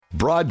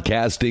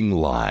Broadcasting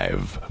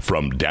live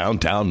from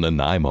downtown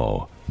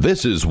Nanaimo,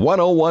 this is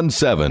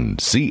 1017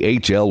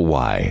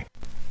 CHLY.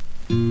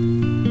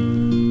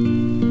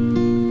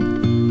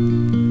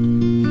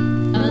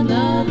 А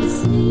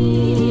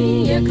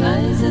навесні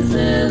якась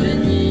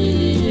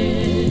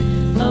зазеленіє,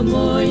 а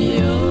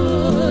мої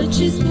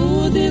очі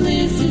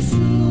збудились із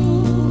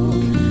сну,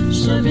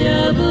 щоб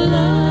я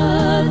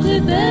була,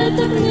 тебе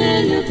так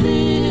не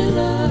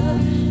любила,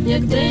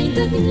 як день,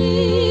 так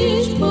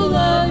ніч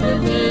була,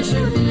 любиш,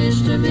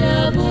 щоб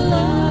я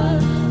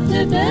була,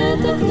 тебе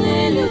так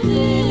не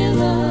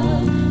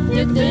любила,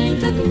 як день,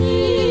 так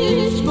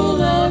ніч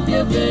була,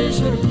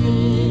 любиш,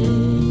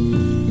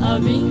 а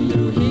він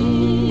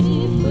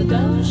другий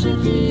подав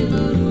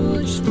житліву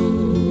ручку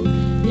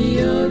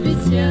і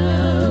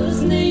обіцяв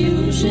з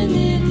нею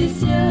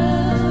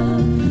женитися,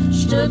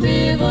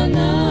 щоби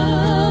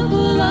вона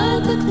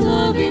була так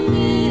тобі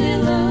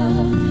мила,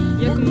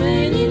 як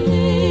мені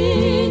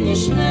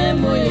нинішнє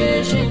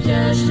моє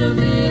життя,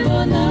 щоби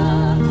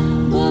вона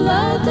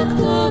була так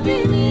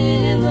тобі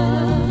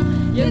мила,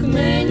 як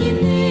мені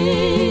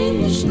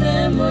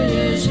нинішнє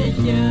моє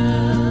життя.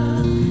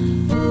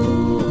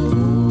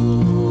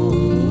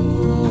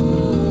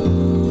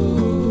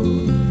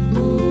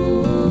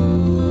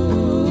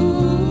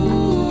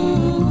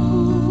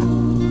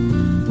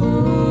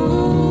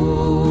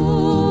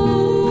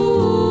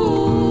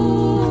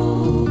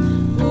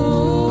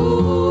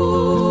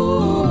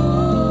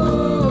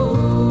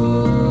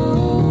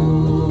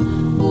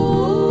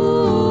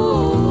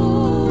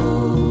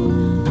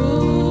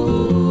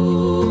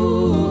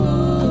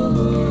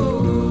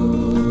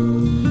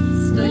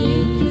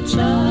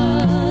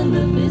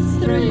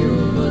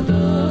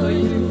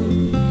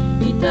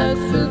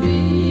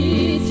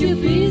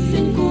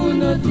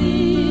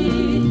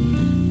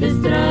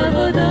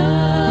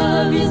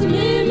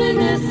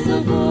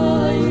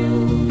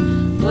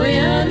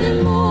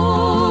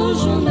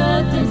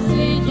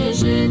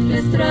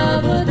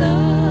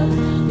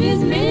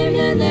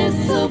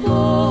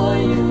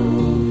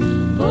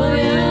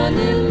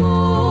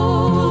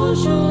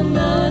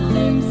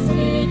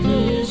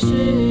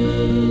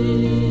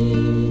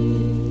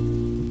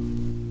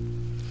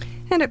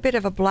 And a bit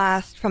of a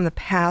blast from the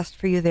past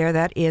for you there.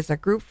 That is a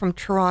group from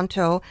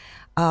Toronto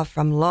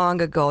from long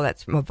ago.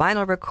 That's from a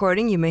vinyl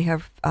recording. You may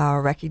have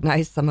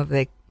recognized some of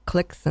the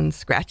clicks and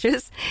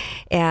scratches.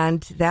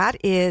 And that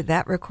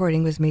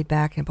recording was made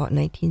back in about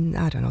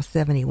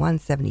 71,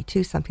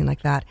 72, something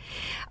like that.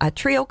 A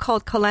trio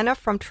called Kalena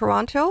from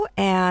Toronto,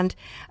 and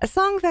a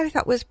song that I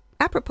thought was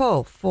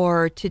apropos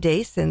for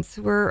today, since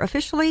we're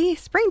officially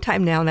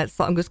springtime now, and that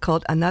song was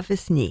called A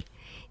Навесні,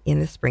 in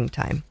the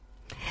springtime.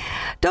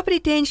 Добрий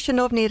день,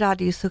 шановні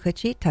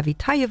радіослухачі, та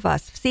вітаю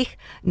вас всіх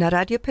на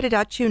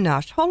радіопередачу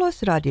 «Наш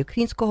голос» радіо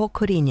українського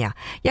коріння,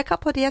 яка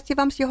подається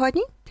вам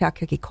сьогодні,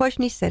 так як і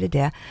кожній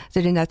середи, з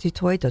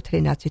 11 до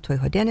 13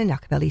 години на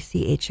хвилі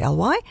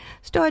CHLY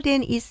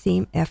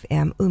 101,7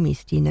 FM у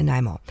місті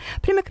Нанаймо.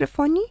 При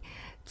мікрофоні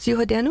цю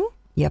годину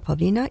я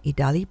Павліна, і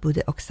далі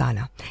буде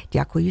Оксана.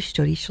 Дякую,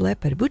 що рішили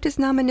перебути з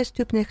нами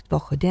наступних 2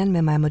 годин.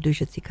 Ми маємо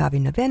дуже цікаві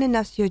новини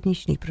на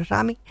сьогоднішній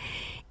програмі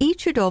і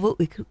чудову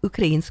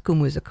українську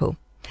музику.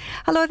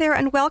 Hello there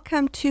and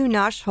welcome to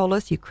Nash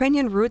Holos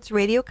Ukrainian Roots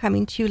Radio,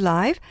 coming to you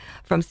live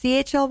from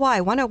CHLY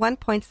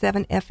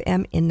 101.7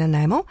 FM in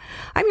Nanaimo.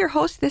 I'm your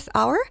host this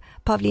hour,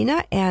 Pavlina,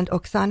 and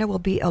Oksana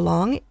will be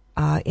along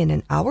in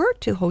an hour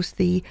to host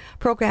the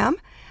program,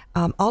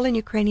 all in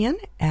Ukrainian,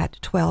 at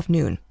 12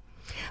 noon.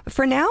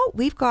 For now,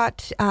 we've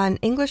got an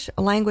English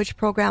language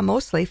program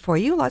mostly for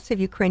you, lots of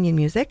Ukrainian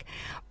music,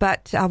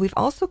 but we've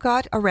also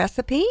got a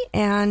recipe,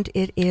 and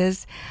it is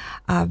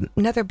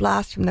another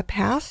blast from the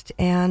past,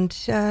 and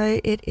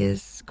it is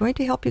going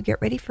to help you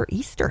get ready for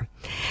Easter.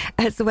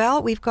 As well,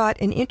 we've got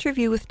an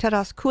interview with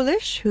Taras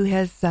Kulish, who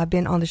has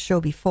been on the show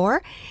before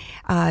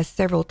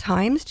several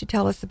times, to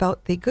tell us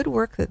about the good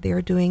work that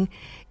they're doing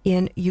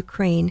in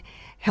Ukraine,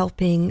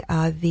 helping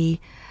the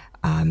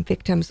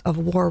victims of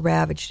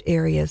war-ravaged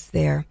areas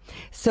there.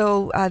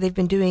 So they've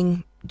been doing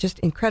just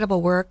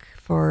incredible work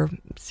for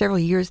several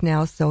years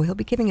now, so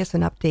he'll be giving us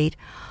an update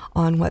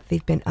on what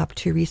they've been up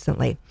to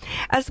recently.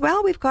 As well,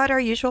 we've got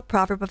our usual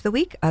proverb of the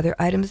week, other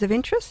items of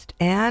interest,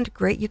 and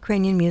great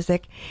Ukrainian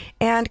music.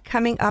 And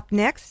coming up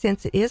next, since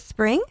it is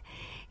spring,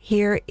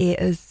 here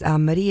is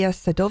Maria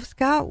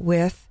Sadowska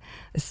with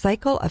a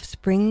cycle of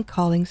spring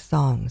calling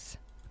songs.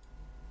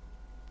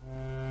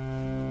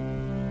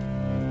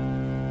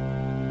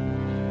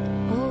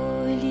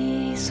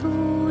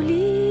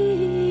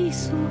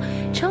 Лісу,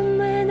 чом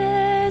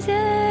мене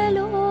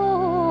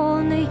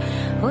зелений,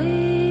 ой,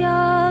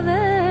 я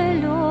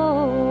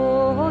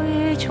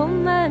вельой,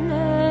 чом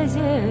мене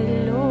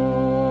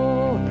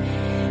зелений,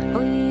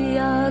 ой,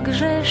 як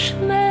же ж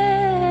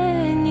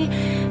мені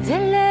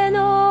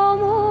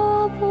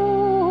зеленому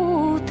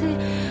бути,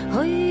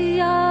 ой,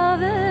 я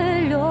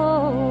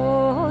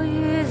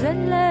вельой,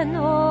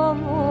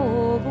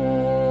 зеленому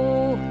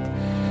бути,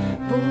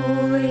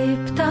 були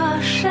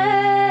пташечки,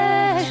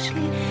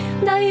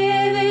 да є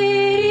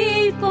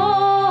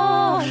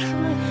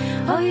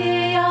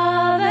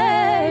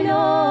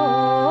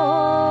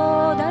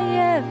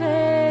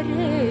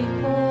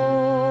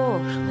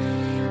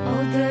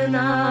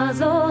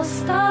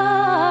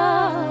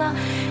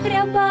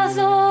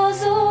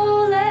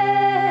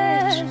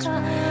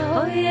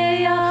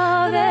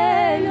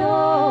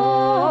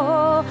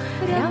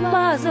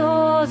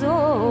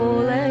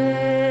козулечка,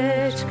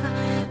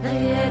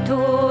 не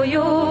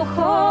тую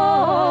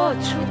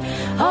хочуть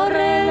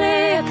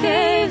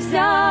орелики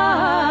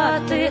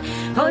взяти,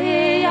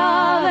 ой,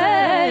 я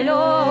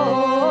велю,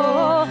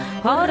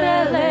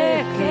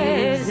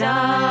 орелики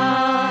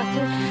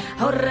взяти,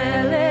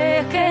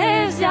 орелики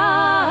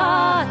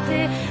взяти,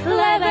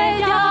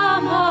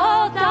 лебедям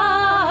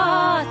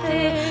отдати,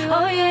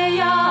 ой,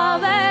 я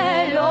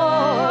велю,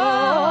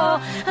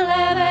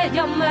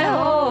 лебедям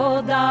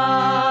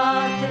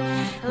отдати,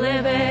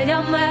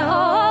 лебедям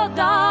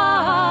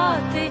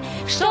отдати,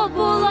 щоб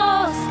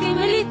було з ким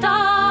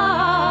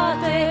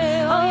літати,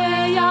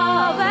 ой,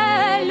 я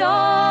велю,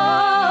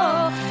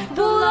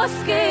 було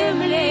з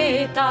ким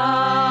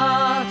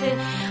літати,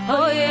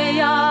 ой,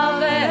 я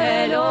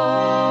велю,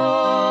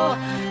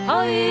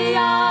 ой,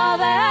 я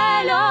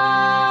велю.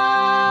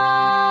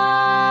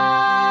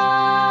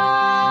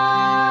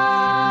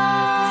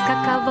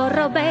 Скакав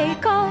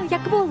воробейко,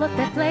 як було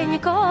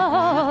тепленько,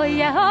 ой,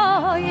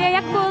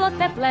 як було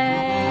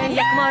тепленько,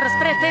 як мороз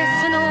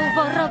притиснув,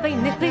 воробей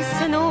не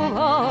писнув,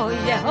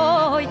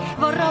 ой,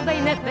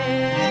 воробей не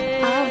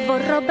пив. А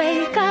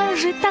воробейка,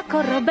 жита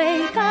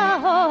коробейка,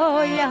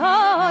 ой,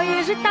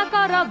 жита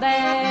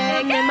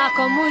коробейка, нема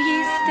кому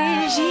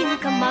їсти,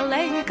 жінка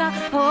маленька,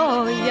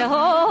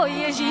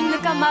 ой,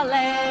 жінка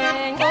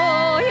маленька,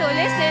 ой, у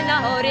лісі на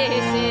горі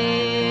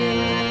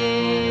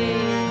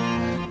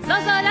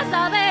зозоля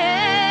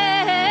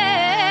завес,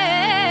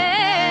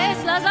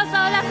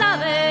 зозоля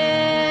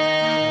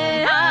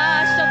завес, а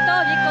щоб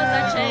тобі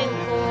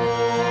козаченьку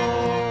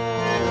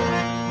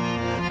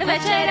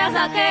вечеря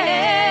закисла,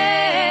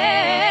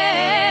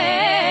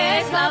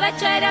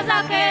 вечеря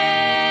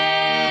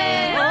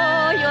закисла,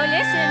 ой, у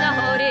лісі на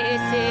горі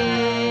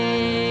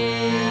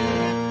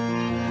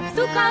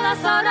стукала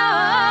сорока,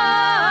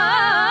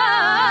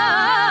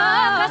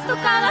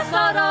 стукала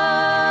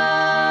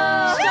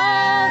сорока, що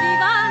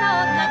Івана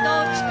одна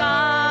дочка,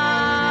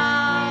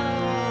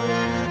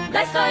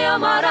 дай свою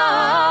мороз,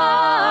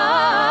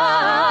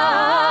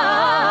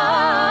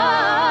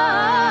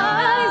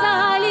 за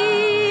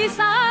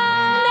ліса,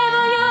 не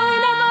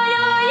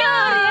воюй,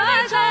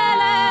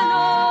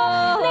 вечелено,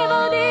 не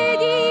води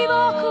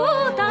дівок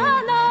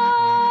утано,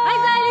 ай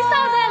за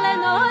ліса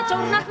зелено,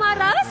 чорна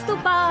хмара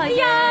виступає,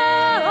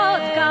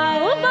 ягодка у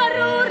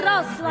бору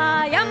росла,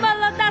 я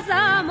молода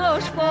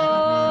замуж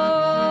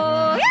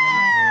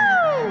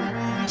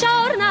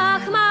чорна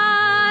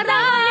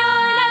хмара,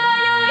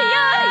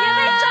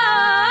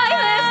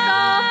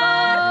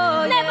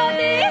 не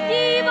води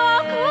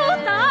дівок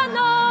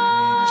утано,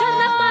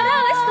 чорна хмара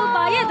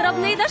виступає,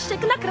 дробний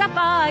дощик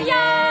накрапає,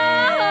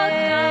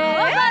 ягодка у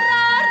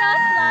бору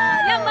росла,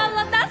 я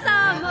молода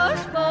замуж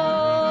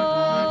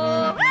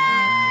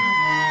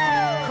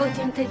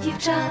ходімте,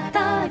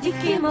 дівчата,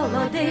 дівки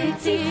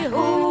молодиці,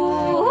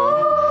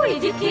 і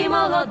дівки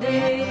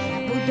молоди,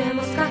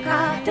 будемо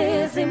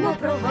скакати, зиму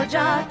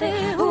проводжати,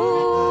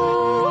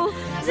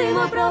 зиму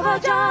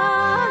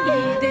проводжати,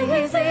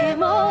 іди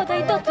зимо,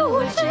 дай до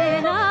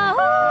Тульчина,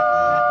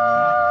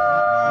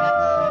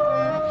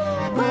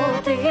 бо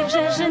ти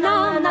вже ж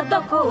нам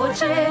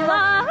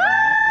надокучила,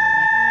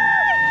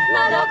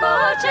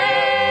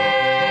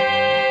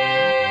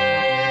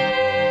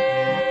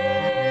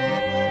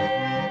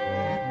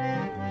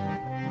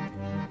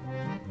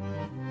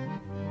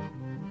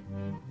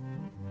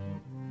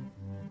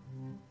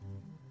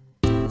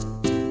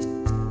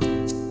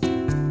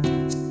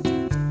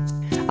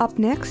 Up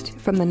next,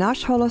 from the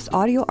Nash Holos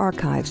Audio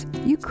Archives,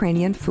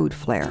 Ukrainian Food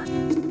Flair.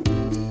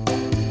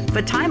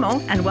 Vitaimo,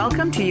 and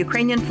welcome to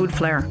Ukrainian Food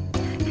Flair.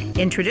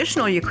 In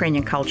traditional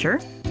Ukrainian culture,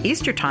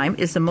 Easter time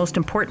is the most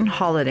important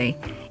holiday,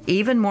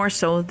 even more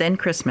so than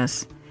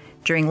Christmas.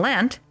 During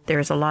Lent, there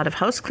is a lot of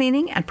house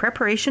cleaning and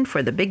preparation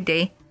for the big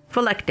day,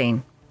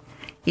 Velekdain.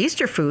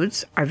 Easter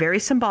foods are very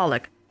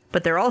symbolic,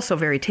 but they're also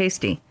very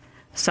tasty.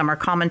 Some are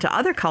common to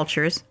other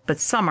cultures, but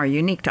some are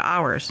unique to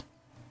ours.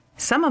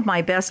 Some of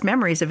my best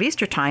memories of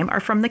Easter time are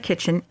from the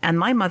kitchen and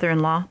my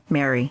mother-in-law,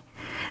 Mary,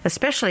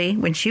 especially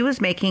when she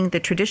was making the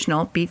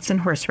traditional beets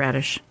and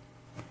horseradish.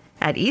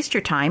 At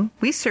Easter time,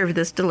 we serve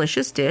this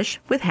delicious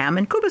dish with ham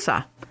and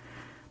kubasa.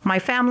 My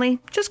family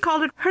just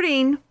called it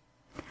harin,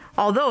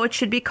 although it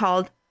should be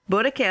called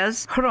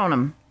burekez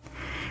hronim,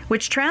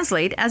 which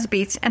translate as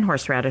beets and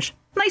horseradish.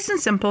 Nice and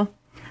simple.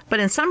 But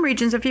in some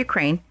regions of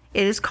Ukraine,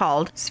 it is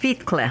called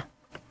svitkle.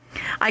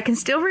 I can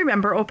still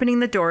remember opening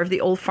the door of the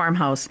old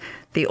farmhouse.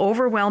 The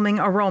overwhelming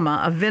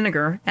aroma of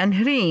vinegar and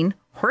harin,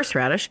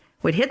 horseradish,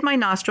 would hit my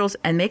nostrils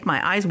and make my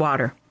eyes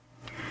water.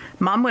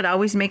 Mom would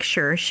always make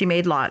sure she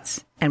made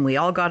lots, and we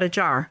all got a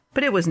jar,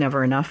 but it was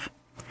never enough.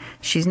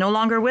 She's no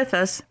longer with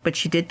us, but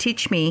she did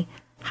teach me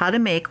how to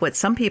make what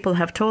some people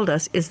have told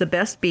us is the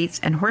best beets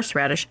and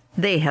horseradish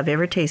they have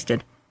ever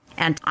tasted.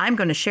 And I'm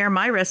going to share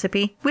my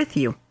recipe with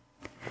you.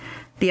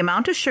 The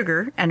amount of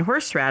sugar and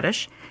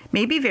horseradish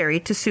may be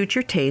varied to suit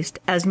your taste,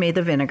 as may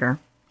the vinegar.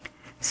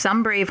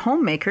 Some brave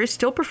homemakers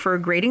still prefer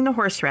grating the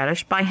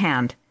horseradish by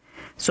hand.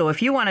 So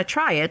if you want to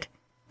try it,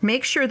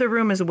 make sure the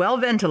room is well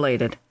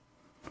ventilated.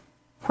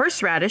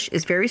 Horseradish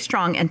is very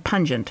strong and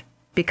pungent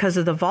because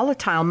of the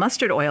volatile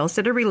mustard oils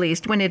that are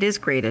released when it is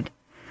grated.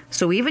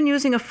 So even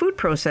using a food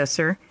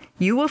processor,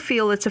 you will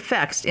feel its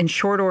effects in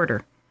short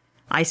order.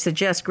 I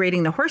suggest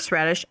grating the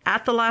horseradish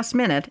at the last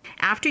minute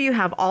after you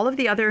have all of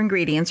the other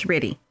ingredients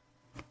ready.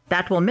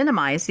 That will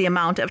minimize the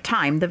amount of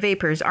time the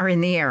vapors are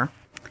in the air.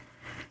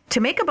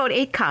 To make about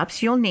 8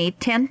 cups, you'll need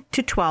 10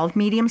 to 12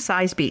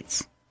 medium-sized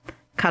beets.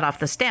 Cut off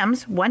the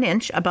stems 1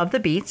 inch above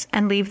the beets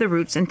and leave the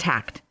roots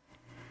intact.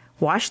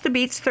 Wash the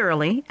beets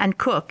thoroughly and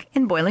cook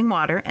in boiling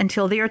water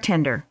until they are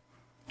tender.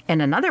 In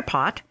another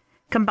pot,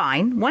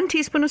 combine 1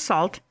 teaspoon of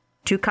salt,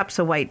 2 cups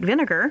of white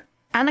vinegar,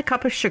 and a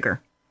cup of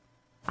sugar.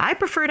 I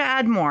prefer to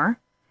add more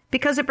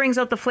because it brings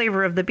out the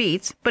flavor of the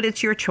beets, but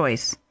it's your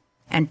choice.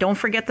 And don't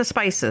forget the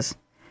spices.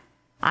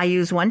 I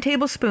use 1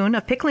 tablespoon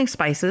of pickling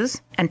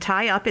spices and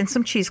tie up in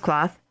some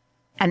cheesecloth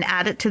and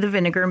add it to the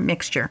vinegar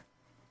mixture.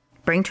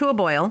 Bring to a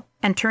boil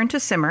and turn to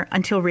simmer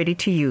until ready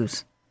to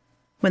use.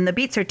 When the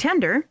beets are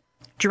tender,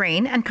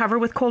 drain and cover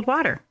with cold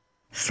water.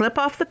 Slip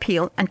off the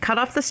peel and cut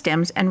off the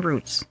stems and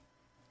roots.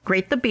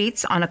 Grate the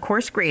beets on a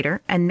coarse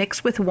grater and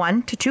mix with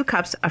 1 to 2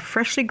 cups of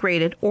freshly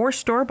grated or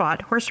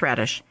store-bought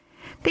horseradish.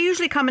 They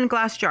usually come in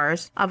glass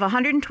jars of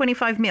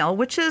 125 ml,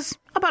 which is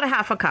about a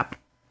half a cup.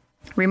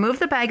 Remove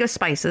the bag of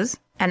spices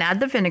and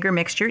add the vinegar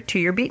mixture to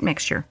your beet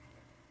mixture.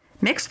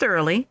 Mix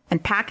thoroughly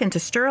and pack into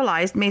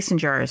sterilized mason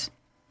jars.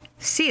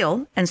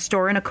 Seal and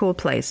store in a cool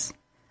place.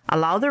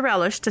 Allow the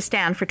relish to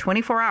stand for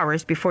 24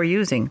 hours before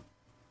using.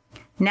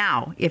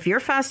 Now, if you're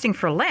fasting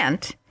for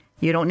Lent,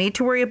 you don't need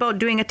to worry about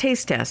doing a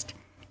taste test.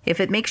 If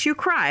it makes you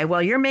cry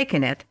while you're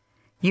making it,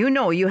 you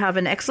know you have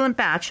an excellent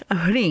batch of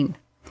hrin.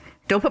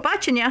 Do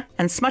побачення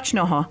and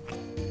смачного!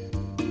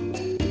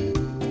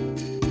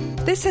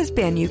 This has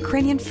been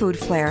Ukrainian Food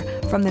Flair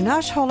from the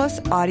Nash Holos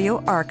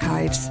Audio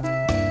Archives.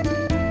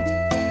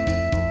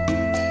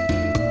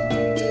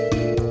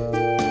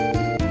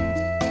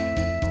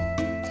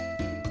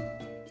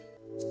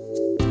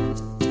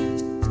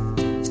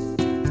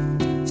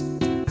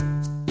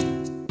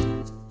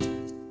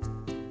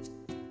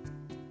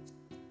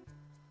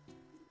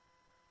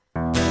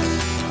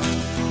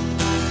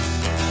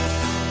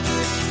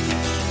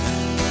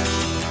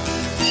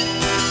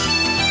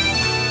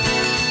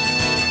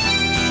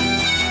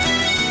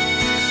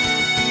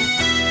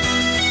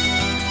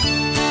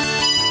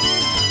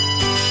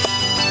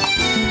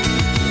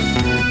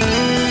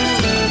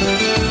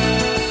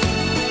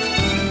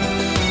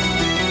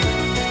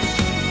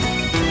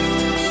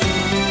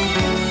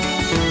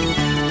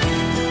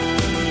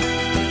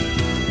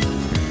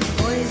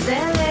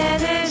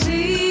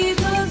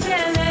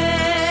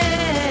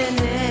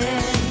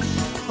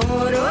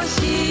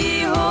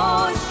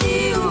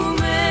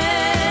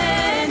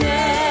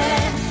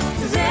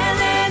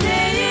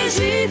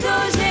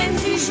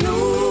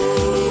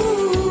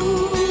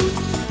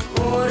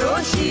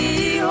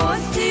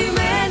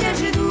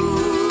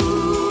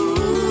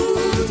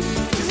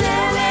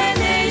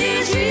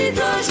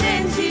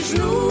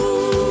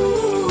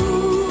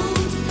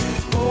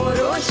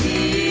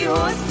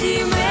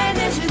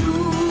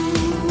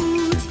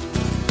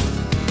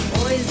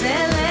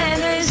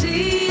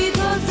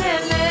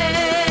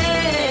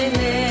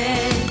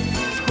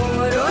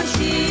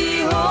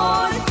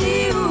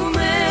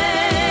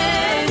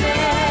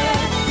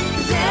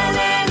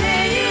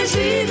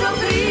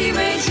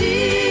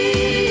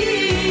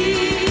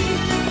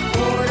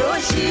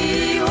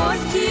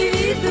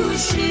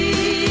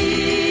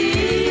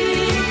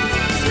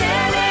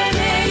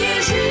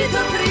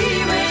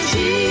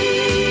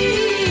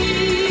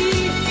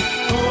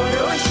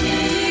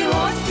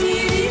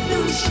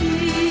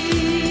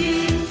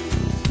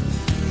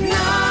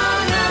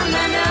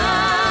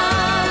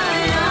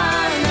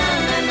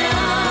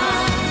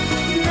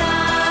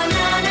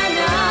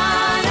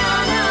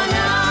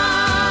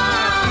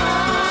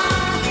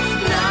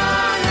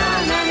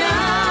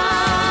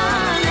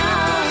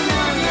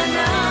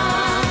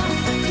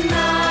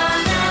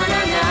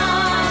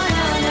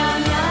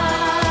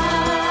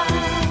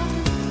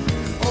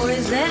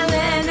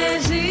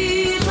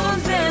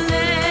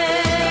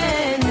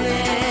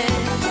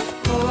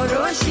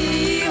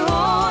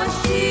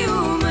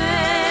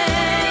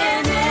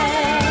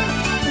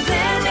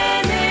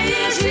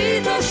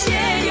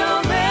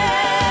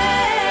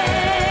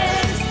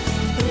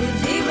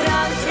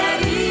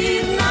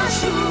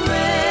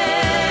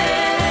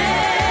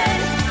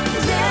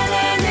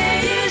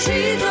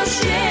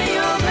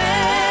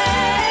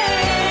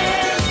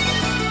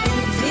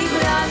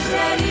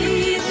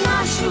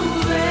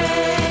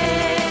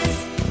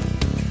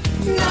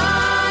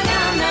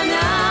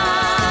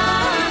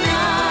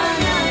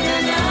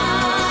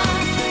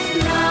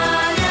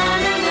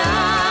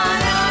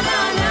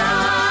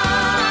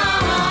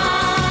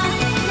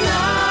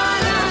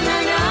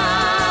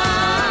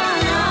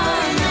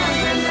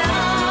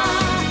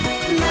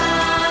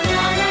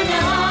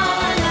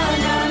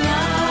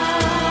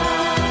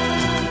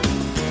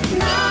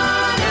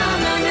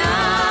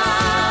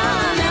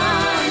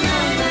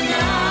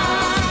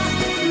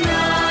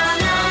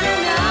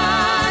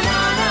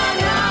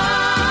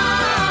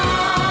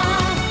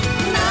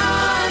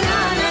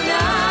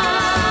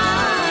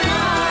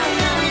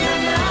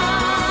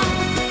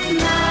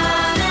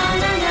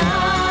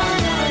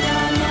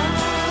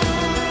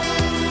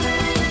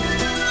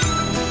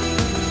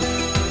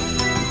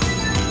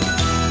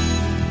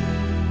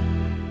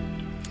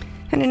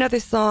 And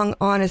another song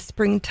on a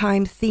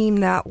springtime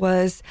theme, that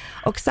was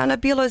Oksana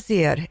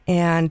Bilozir,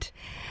 and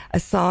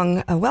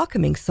a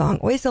welcoming song,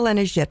 Oj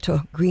zelene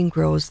žeto, Green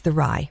Grows the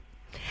Rye.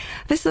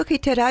 Ви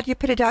слухаєте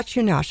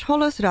радіопередачу «Наш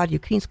голос» Радіо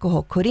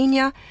Українського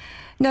коріння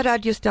на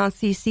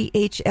радіостанції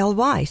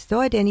CHLY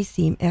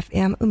 101.7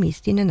 FM у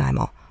місті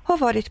Нанаймо.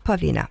 Говорить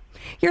Pavlina.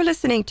 You're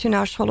listening to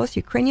Nash Holos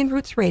Ukrainian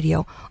Roots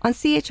Radio on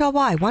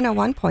CHLY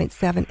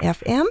 101.7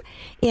 FM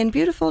in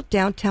beautiful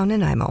downtown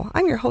Nanaimo.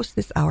 I'm your host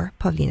this hour,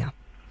 Pavlina.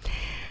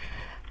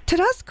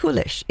 Taras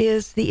Kulish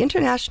is the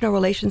International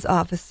Relations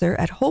Officer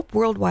at Hope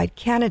Worldwide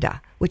Canada,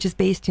 which is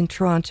based in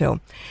Toronto.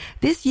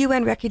 This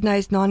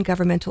UN-recognized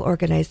non-governmental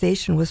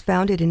organization was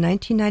founded in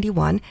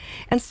 1991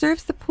 and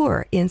serves the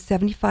poor in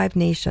 75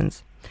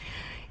 nations,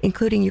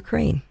 including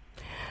Ukraine.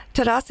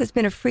 Taras has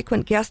been a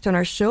frequent guest on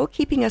our show,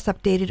 keeping us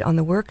updated on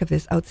the work of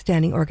this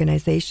outstanding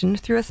organization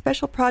through a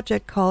special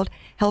project called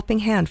Helping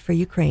Hand for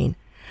Ukraine.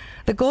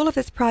 The goal of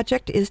this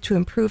project is to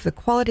improve the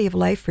quality of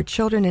life for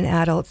children and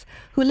adults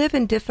who live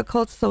in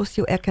difficult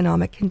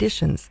socioeconomic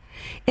conditions,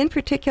 in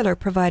particular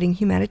providing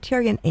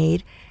humanitarian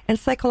aid and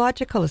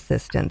psychological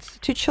assistance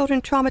to children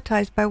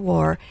traumatized by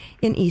war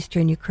in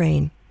eastern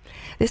Ukraine.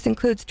 This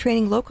includes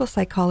training local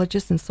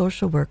psychologists and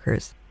social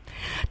workers.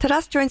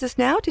 Taras joins us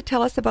now to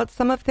tell us about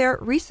some of their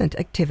recent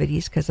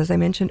activities, because as I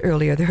mentioned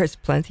earlier, there is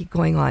plenty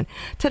going on.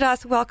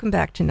 Taras, welcome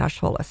back to Nash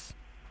Holos.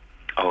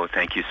 Oh,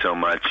 thank you so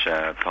much,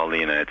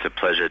 Paulina. It's a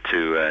pleasure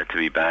to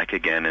be back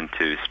again and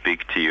to speak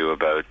to you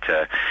about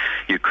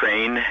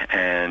Ukraine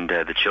and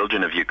the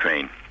children of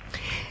Ukraine.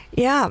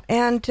 Yeah,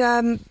 and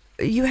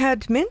you had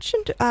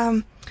mentioned,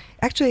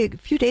 actually a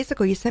few days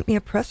ago, you sent me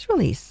a press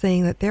release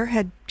saying that there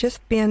had just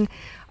been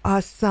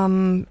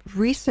some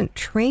recent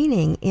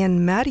training in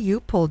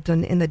Mariupol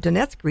in the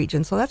Donetsk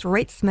region. So that's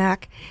right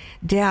smack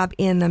dab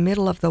in the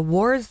middle of the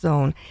war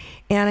zone.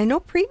 And I know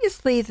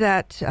previously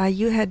that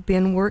you had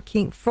been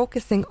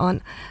focusing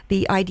on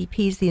the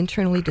IDPs, the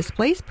internally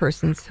displaced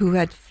persons who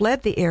had fled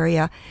the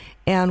area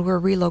and were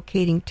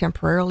relocating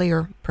temporarily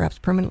or perhaps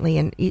permanently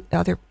in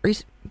other,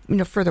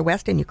 further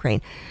west in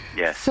Ukraine.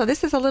 Yes. So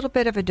this is a little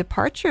bit of a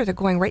departure.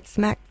 They're going right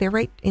smack. They're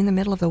right in the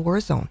middle of the war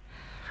zone.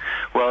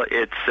 Well,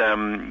 it's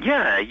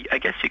I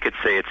guess you could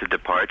say it's a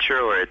departure,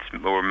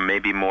 or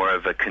maybe more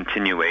of a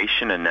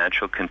continuation, a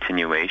natural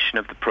continuation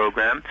of the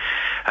program,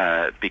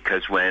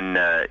 because when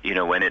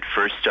it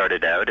first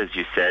started out, as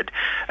you said,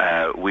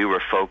 we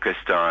were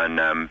focused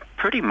on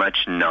pretty much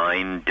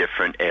 9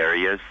 different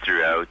areas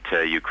throughout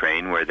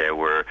Ukraine where there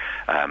were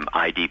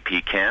IDP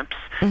camps,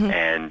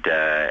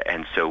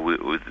 and so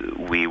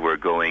we were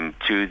going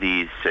to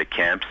these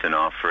camps and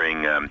offering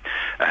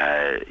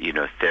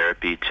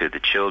therapy to the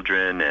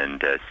children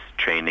and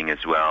training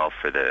as well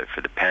for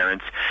the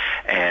parents,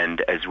 and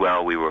as well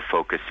we were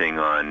focusing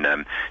on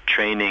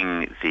training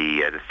the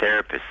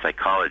therapists,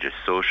 psychologists,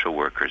 social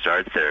workers,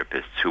 art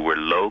therapists who were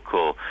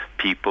local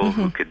people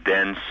who could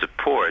then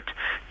support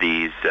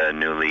these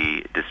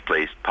newly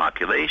displaced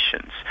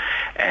populations,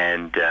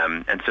 and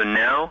so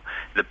now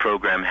the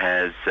program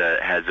has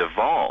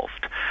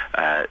evolved.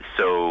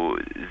 So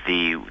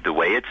the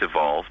way it's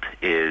evolved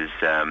is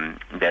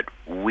that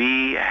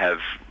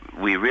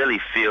we really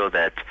feel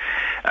that,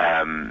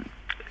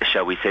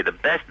 shall we say, the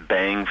best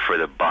bang for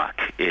the buck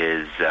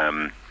is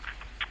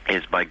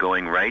by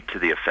going right to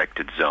the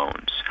affected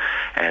zones.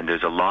 And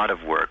there's a lot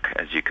of work,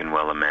 as you can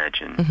well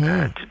imagine,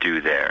 to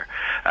do there.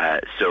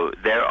 So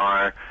there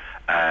are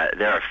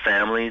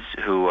families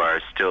who are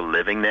still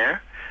living there.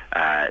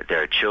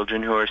 There are children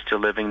who are still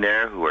living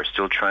there, who are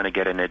still trying to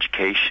get an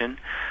education.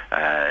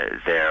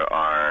 There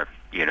are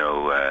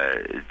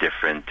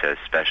different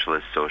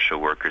specialists, social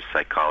workers,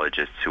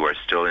 psychologists who are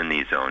still in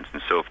these zones.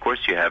 And so, of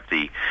course, you have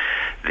the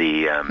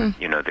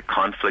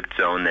conflict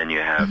zone. Then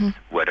you have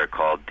what are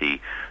called the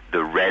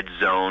red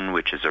zone,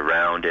 which is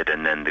around it,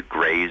 and then the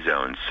gray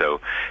zone. So,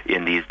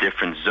 in these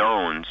different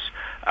zones,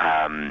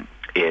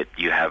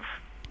 you have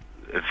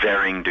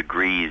varying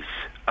degrees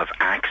of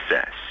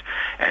access.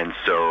 And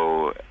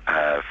so,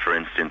 for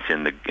instance,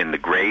 in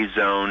the gray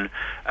zone,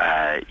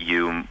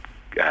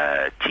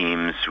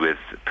 teams with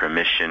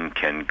permission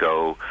can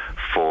go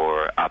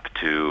for up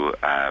to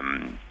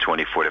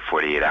 24 to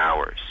 48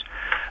 hours.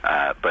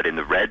 But in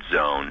the red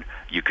zone,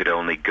 you could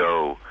only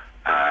go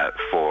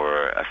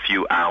for a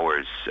few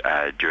hours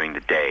during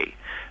the day.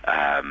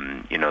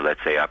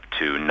 Let's say up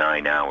to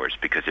 9 hours,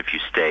 because if you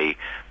stay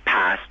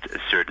past a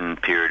certain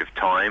period of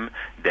time,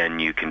 then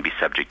you can be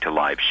subject to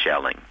live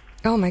shelling.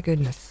 Oh, my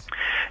goodness.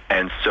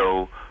 And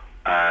so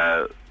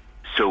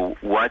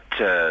what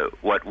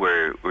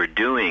we're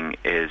doing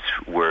is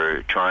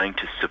we're trying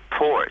to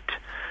support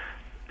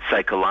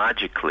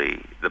psychologically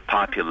the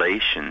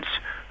populations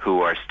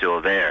who are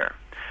still there,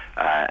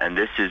 and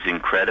this is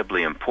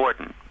incredibly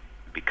important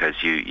because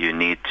you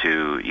need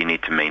to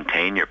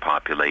maintain your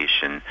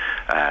population,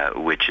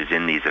 which is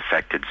in these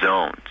affected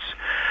zones,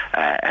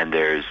 and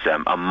there's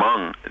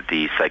among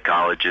the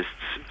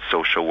psychologists,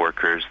 social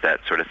workers, that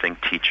sort of thing,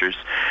 teachers,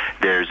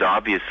 there's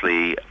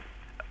obviously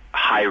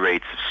high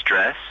rates of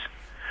stress,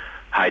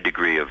 high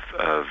degree of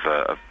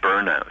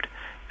burnout,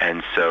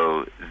 And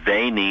so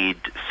they need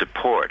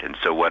support. And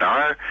so what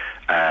our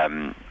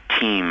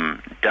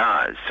team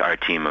does, our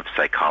team of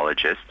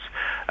psychologists,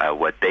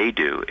 what they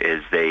do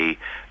is they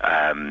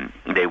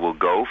will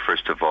go,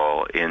 first of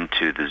all,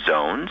 into the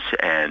zones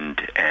and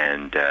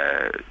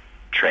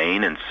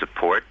train and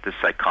support the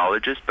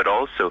psychologists, but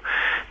also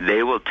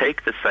they will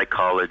take the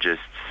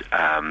psychologists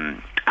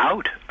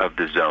out of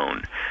the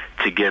zone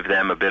to give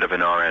them a bit of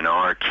an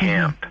R&R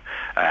camp.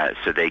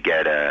 So they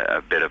get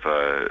a bit of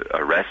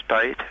a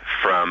respite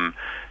from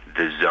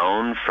the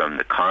zone, from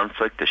the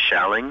conflict, the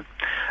shelling,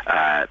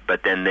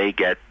 but then they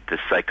get the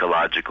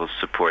psychological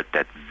support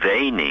that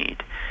they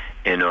need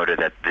in order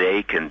that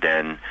they can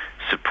then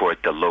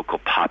support the local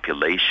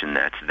population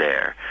that's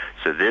there.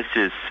 So this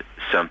is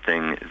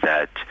something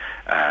that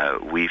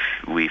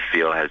we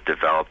feel has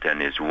developed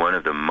and is one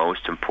of the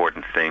most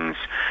important things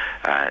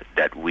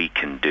that we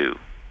can do.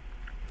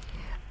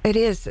 It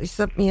is,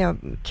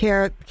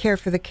 care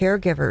for the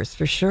caregivers,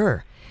 for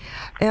sure.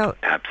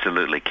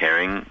 Absolutely,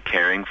 caring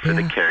for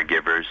the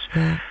caregivers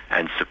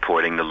and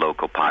supporting the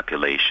local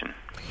population.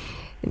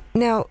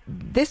 Now,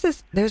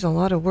 there's a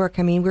lot of work.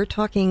 I mean, we're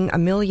talking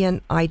 1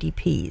 million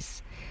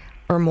IDPs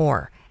or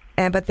more.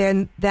 But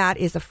then that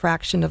is a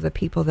fraction of the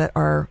people that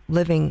are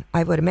living,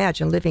 I would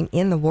imagine, living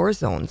in the war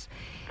zones.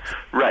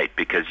 Right,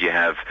 because you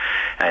have,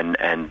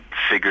 and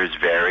figures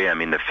vary. I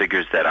mean, the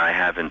figures that I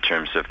have in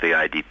terms of the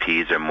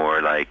IDPs are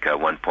more like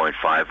 1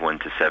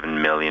 to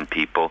 7 million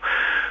people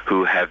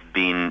who have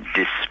been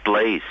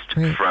displaced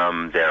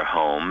from their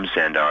homes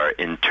and are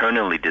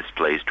internally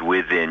displaced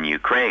within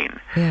Ukraine.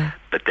 Yeah.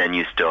 But then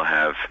you still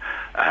have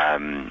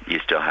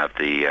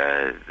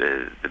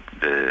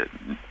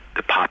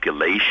the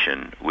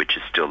population which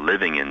is still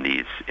living in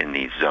these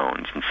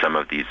zones, and some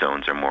of these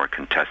zones are more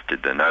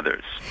contested than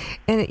others.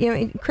 And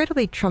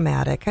incredibly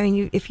traumatic. I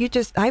mean,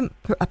 I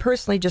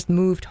personally just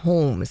moved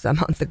homes a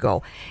month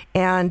ago,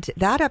 and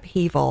that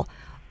upheaval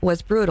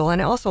was brutal.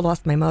 And I also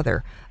lost my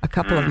mother a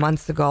couple of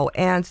months ago,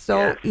 and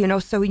so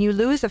so when you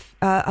lose a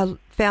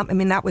family, I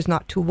mean, that was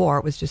not to war;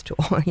 it was just to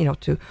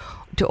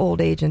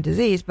old age and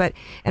disease.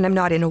 And I'm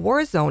not in a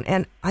war zone,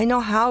 and I know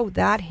how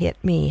that hit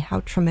me, how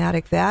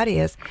traumatic that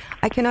is.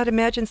 I cannot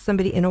imagine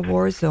somebody in a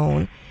war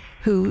zone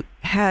who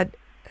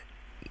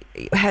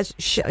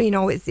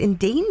is in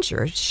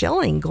danger,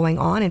 shelling going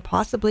on, and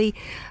possibly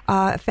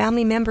a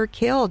family member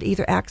killed,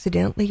 either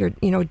accidentally or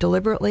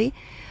deliberately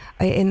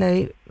in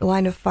the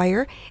line of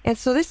fire. And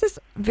so this is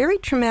very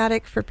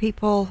traumatic for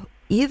people,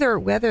 either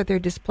whether they're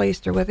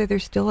displaced or whether they're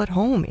still at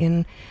home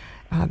in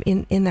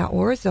that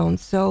war zone.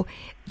 So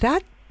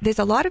that there's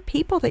a lot of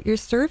people that you're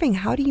serving.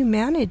 How do you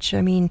manage?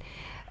 I mean,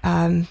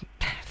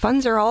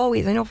 funds are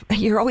always, I know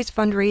you're always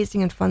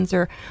fundraising, and funds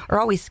are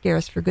always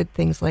scarce for good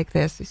things like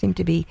this. They seem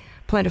to be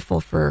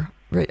plentiful for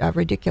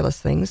ridiculous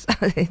things,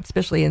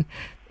 especially in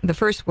the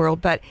first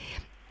world. But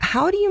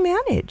how do you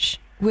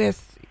manage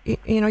with,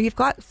 you've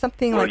got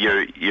something like...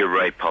 Well, you're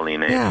right,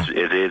 Paulina. Yeah.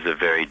 It is a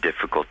very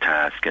difficult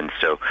task, and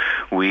so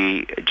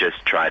we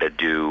just try to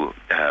do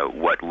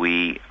what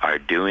we are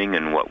doing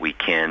and what we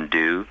can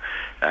do,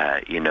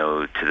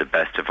 to the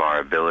best of our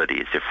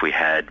abilities. If we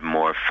had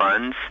more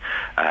funds,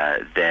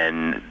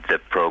 then the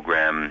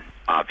program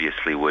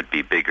obviously would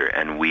be bigger,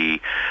 and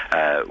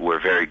we're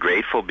very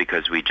grateful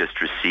because we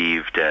just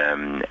received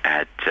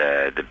at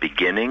the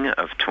beginning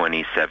of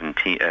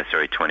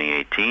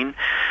 2018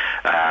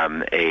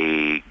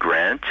 a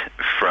grant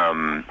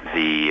from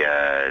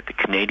the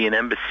Canadian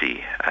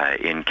Embassy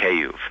in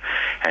Kyiv,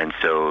 and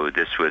so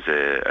this was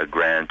a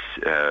grant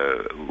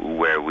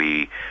where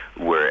we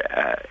were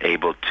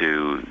able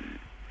to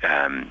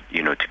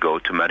to go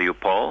to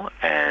Mariupol,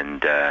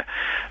 and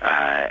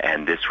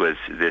this was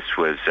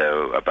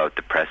about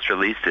the press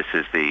release. This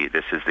is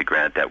the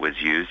grant that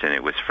was used, and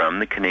it was from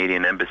the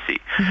Canadian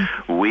Embassy.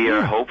 Mm-hmm. We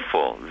are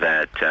hopeful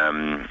that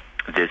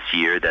this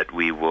year that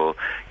we will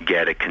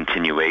get a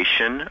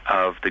continuation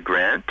of the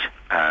grant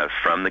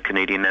from the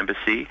Canadian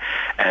Embassy,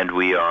 and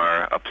we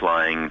are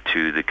applying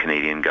to the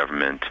Canadian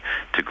government,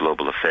 to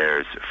Global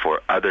Affairs,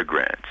 for other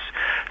grants.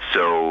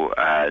 So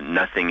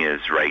nothing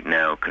is right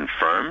now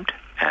confirmed.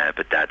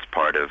 But that's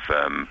part of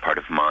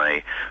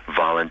my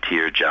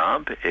volunteer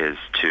job, is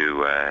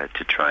to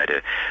try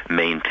to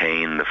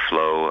maintain the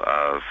flow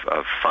of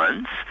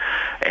funds,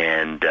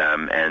 and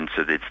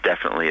so it's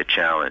definitely a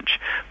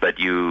challenge. But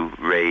you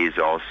raise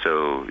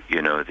also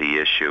the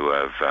issue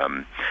of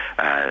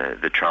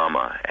the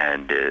trauma,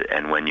 and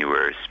when you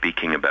were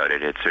speaking about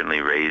it, it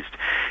certainly raised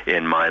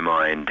in my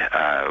mind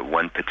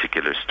one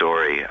particular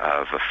story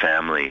of a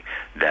family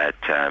that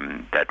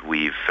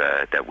we've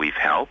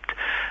helped.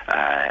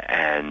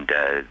 And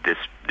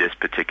this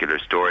particular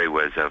story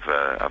was of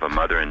a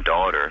mother and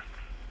daughter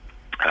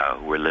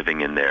who were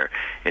living in their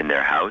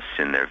house,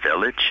 in their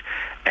village,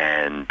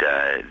 and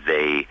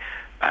they,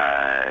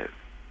 as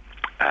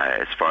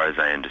far as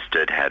I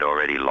understood, had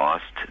already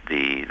lost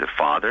the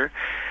father,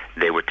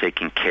 they were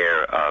taking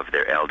care of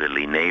their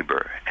elderly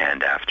neighbor,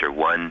 and after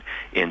one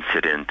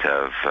incident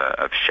of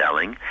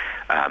shelling,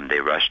 they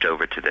rushed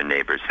over to their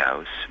neighbor's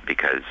house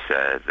because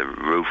the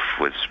roof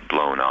was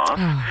blown off,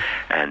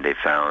 and they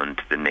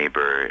found the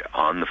neighbor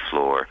on the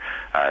floor,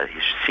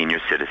 he's a senior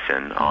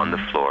citizen, on the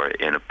floor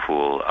in a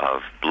pool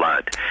of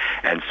blood.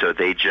 And so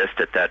they just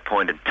at that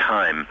point in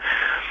time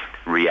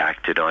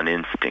reacted on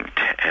instinct,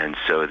 and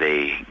so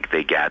they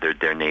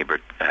gathered their neighbor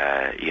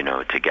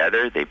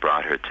together. They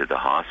brought her to the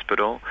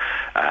hospital.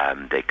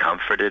 They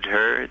comforted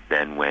her.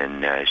 Then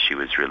when she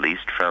was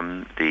released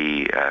from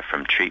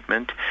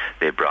treatment,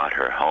 they brought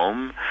her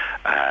home.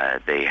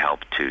 They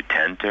helped to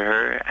tend to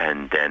her,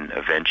 and then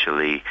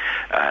eventually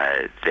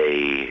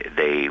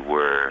they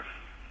were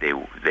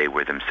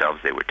themselves,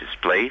 they were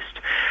displaced,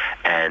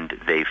 and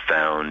they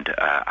found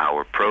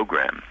our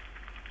program.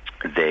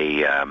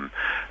 They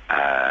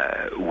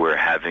were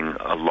having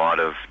a lot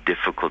of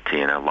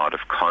difficulty and a lot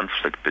of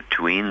conflict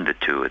between the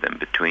two of them,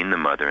 between the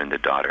mother and the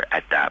daughter.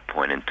 At that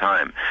point in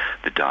time,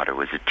 the daughter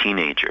was a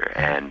teenager,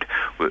 and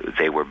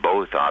they were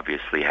both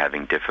obviously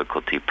having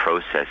difficulty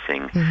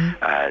processing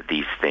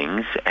these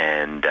things,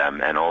 and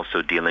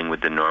also dealing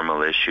with the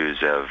normal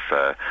issues of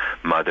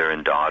mother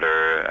and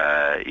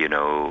daughter,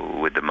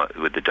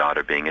 with the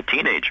daughter being a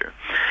teenager,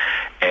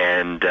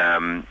 and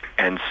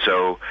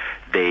so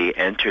they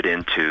entered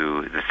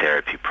into the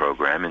therapy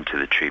program, into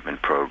the treatment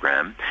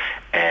program,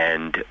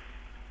 and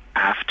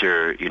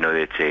after,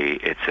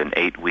 it's an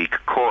 8-week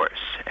course,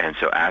 and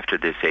so after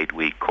this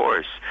 8-week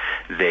course,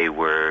 they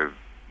were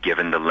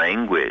given the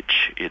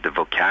language, the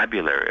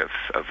vocabulary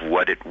of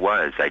what it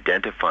was,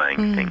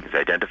 identifying things,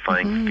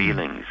 identifying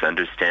feelings,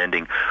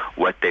 understanding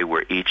what they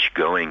were each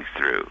going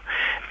through,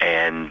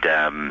 and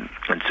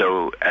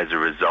so as a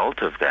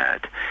result of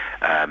that,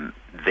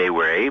 they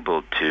were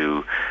able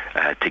to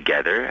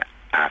together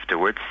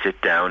afterwards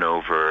sit down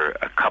over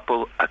a cup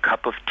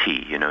of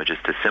tea,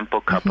 just a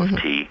simple cup of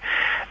tea,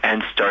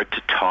 and start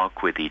to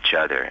talk with each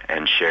other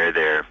and share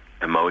their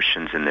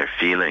emotions and their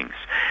feelings.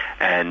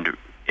 And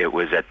it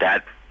was at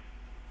that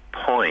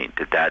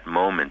point, at that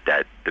moment,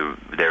 that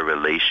their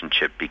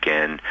relationship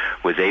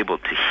was able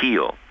to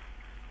heal,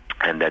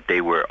 and that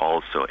they were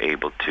also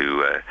able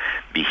to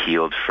be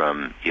healed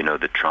from,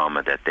 the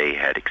trauma that they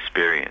had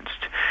experienced.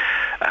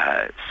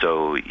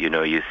 So,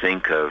 you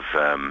think of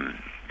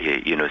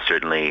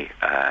certainly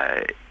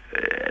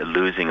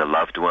losing a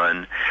loved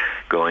one,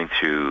 going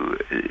through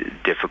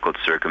difficult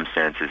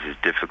circumstances is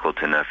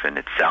difficult enough in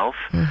itself.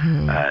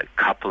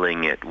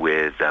 Coupling it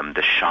with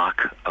the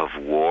shock of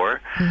war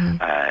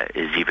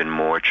is even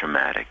more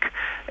traumatic.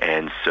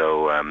 And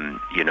so,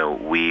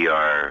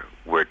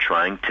 we're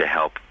trying to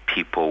help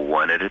people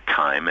one at a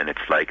time, and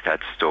it's like that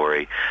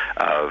story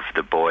of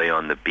the boy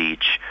on the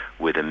beach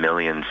with 1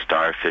 million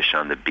starfish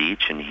on the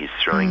beach, and he's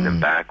throwing them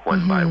back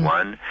one by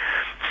one.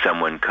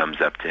 Someone comes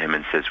up to him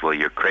and says, well,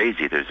 you're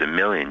crazy, there's 1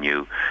 million,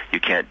 you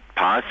can't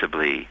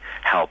possibly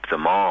help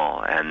them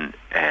all and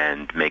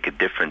make a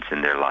difference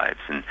in their lives.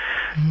 And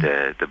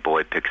the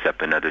boy picks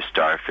up another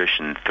starfish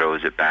and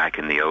throws it back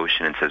in the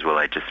ocean and says, well,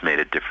 I just made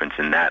a difference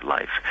in that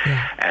life.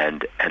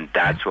 And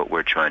that's what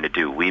we're trying to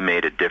do. We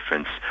made a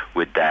difference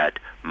with that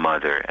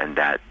mother and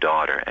that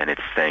daughter, and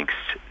it's thanks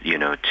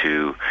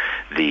to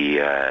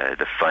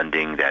the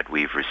funding that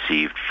we've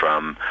received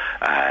from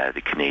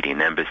the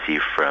Canadian Embassy,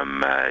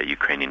 from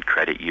Ukrainian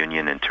Credit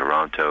Union in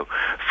Toronto,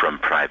 from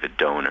private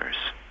donors.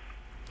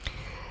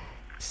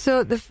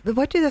 So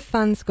what do the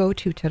funds go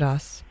to,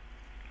 Taras?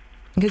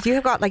 Because you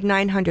have got like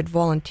 900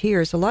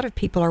 volunteers. A lot of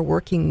people are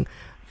working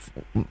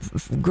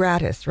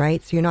gratis,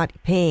 right? So you're not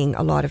paying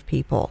a lot of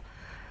people.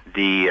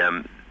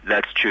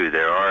 That's true.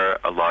 There are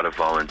a lot of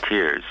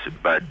volunteers,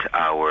 but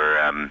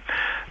our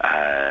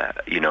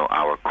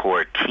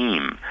core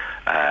team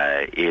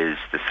is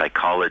the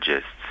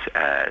psychologists,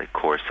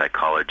 core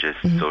psychologist,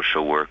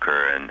 social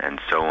worker, and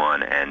so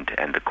on,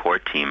 and the core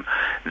team.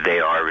 They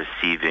are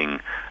receiving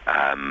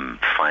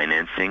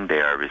financing.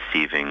 They are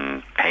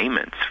receiving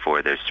payments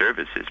for their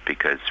services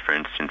because, for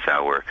instance,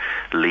 our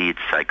lead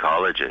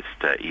psychologist,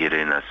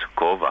 Irina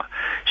Sukova,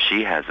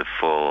 she has a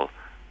full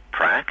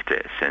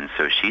practice, and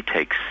so she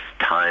takes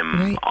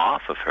time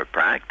off of her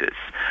practice,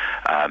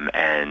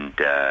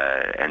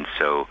 and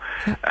so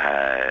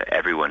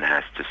everyone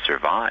has to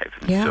survive.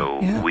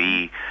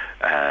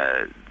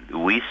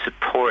 We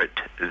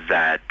support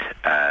that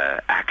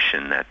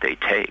action that they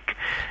take,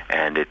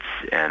 and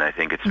I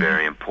think it's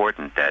very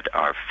important that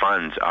our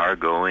funds are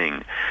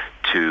going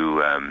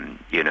to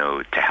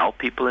to help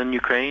people in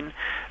Ukraine,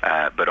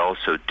 but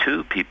also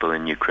to people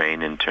in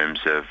Ukraine in terms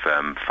of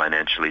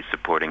financially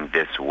supporting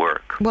this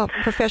work. Well,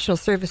 professional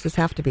services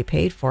have to be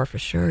paid for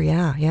sure.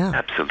 Yeah.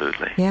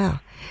 Absolutely. Yeah.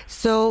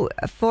 So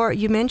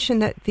you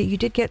mentioned that you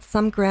did get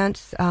some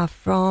grants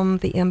from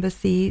the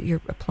embassy.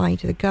 You're applying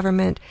to the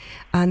government,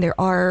 and there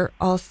are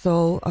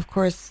also, of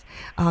course,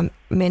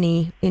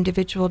 many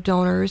individual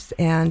donors,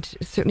 and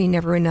certainly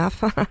never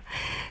enough.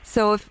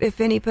 So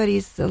if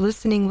anybody's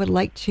listening would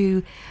like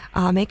to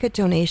make a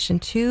donation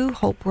to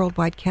Hope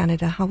Worldwide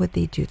Canada, how would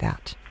they do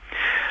that?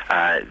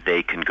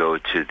 They can go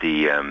to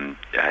the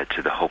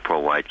Hope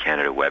Worldwide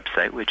Canada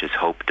website, which is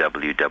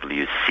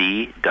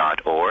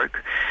hopewwc.org,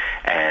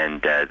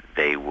 and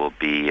they will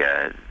be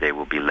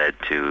led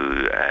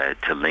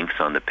to links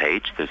on the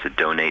page. There's a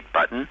donate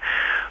button,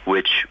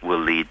 which will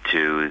lead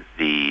to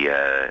the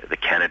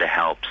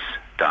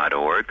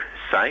CanadaHelps.org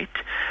site,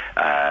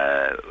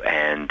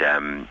 and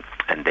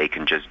they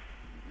can just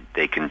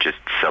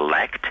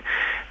select,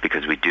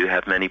 because we do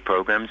have many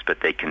programs, but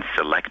they can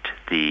select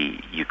the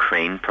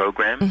Ukraine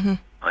program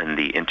and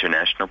the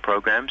international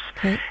programs,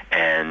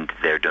 and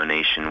their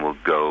donation will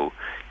go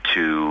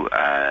to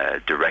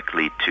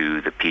directly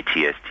to the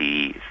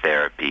PTSD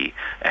therapy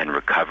and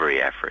recovery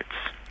efforts.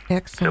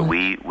 Excellent. So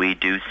we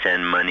do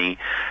send money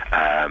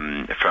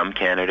from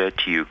Canada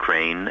to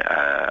Ukraine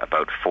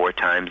about 4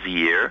 times a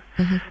year,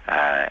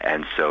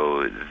 and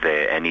so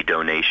any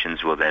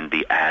donations will then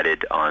be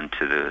added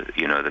onto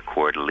the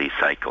quarterly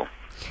cycle.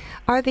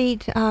 Are the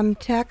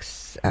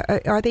tax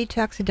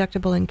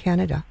deductible in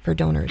Canada for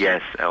donors?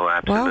 Yes,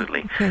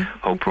 absolutely. Wow. Okay.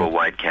 Hope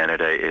Worldwide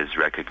Canada is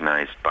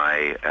recognized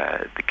by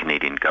the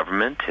Canadian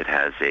government. It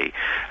has a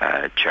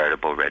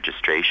charitable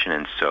registration,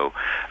 and so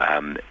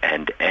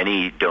and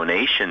any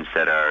donations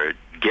that are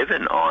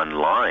given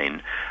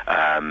online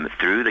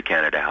through the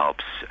Canada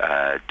Helps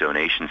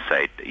donation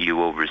site, you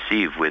will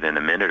receive within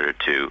a minute or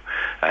two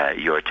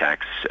your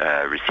tax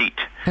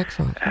receipt.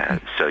 Excellent. Okay.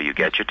 So you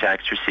get your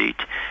tax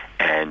receipt,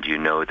 and you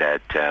know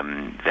that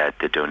that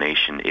the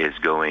donation is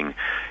going,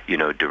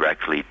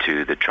 directly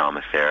to the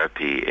trauma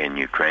therapy in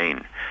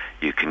Ukraine.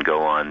 You can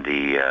go on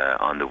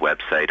the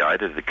website,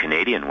 either the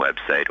Canadian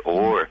website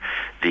or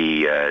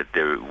the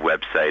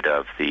website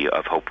of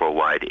Hope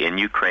Worldwide in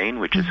Ukraine,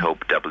 which is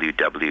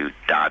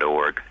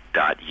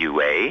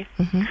hopewww.org.ua.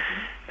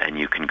 And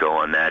you can go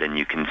on that, and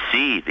you can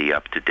see the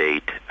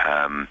up-to-date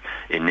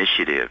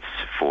initiatives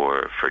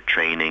for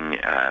training,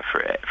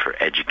 for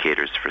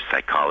educators, for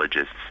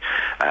psychologists.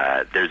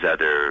 There's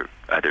other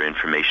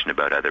information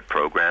about other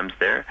programs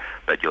there,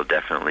 but you'll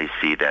definitely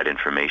see that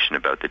information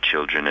about the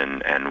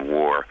children and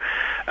war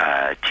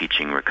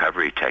teaching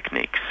recovery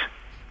techniques.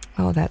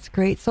 Oh, that's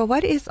great. So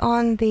what is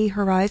on the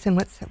horizon?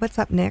 What's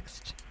up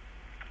next?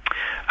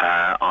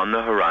 On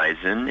the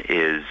horizon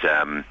is,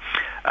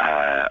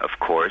 of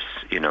course,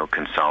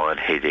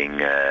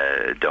 consolidating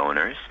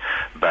donors.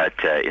 But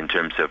in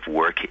terms of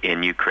work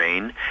in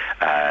Ukraine,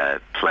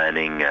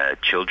 planning a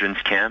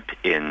children's camp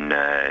in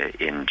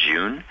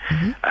June.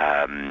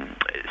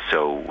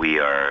 So we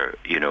are,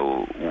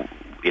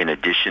 in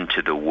addition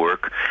to the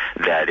work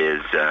that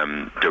is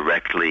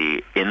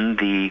directly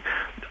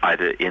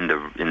either in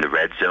the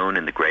red zone,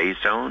 in the gray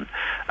zone,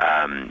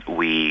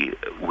 we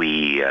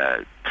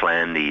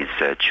plan these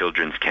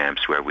children's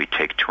camps where we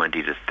take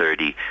 20 to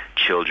 30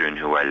 children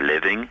who are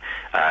living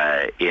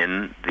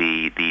in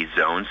these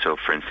zones. So,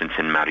 for instance,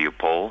 in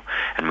Mariupol,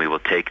 and we will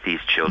take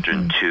these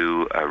children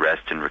to a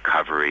rest and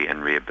recovery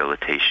and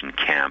rehabilitation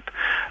camp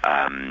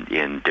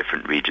in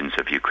different regions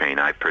of Ukraine.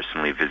 I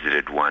personally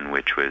visited one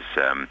which was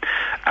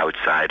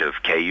outside of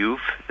Kyiv.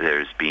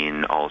 There's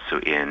been also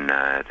in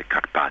the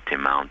Karpati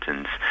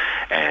Mountains,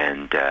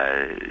 and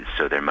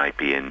so there might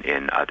be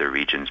in other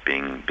regions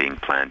being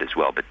planned as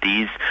well. But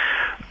these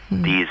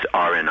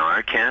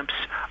R&R camps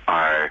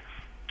are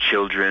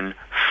children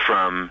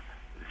from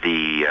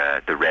the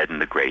red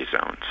and the gray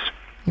zones.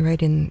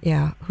 Right,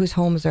 whose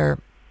homes are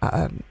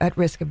at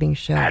risk of being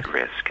shelled. At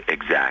risk,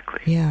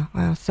 exactly. Yeah,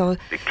 wow. So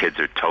the kids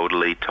are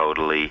totally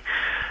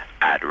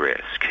at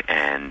risk,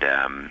 and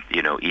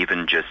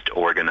even just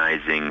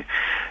organizing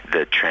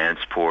the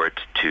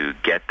transport to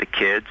get the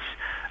kids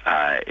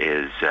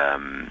is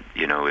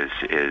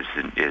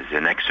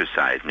an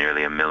exercise,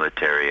 nearly a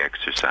military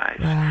exercise.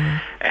 Wow.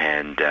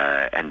 And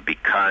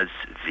because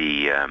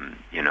the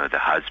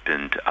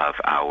husband of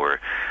our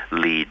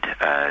lead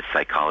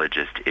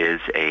psychologist is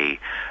a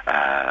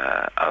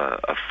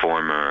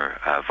former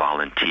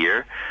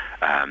volunteer,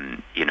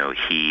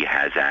 he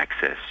has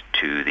access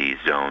to these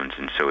zones,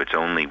 and so we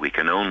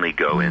can only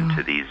go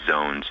into these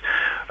zones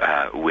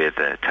with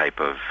a type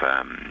of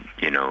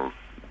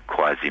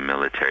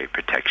quasi-military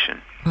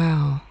protection.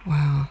 Wow.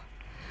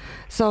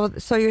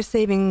 So you're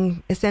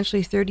saving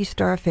essentially 30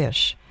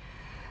 starfish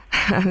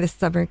on this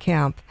summer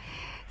camp.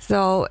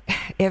 So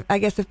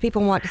if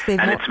people want to save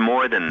and more... it's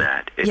more than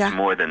that. It's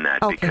more than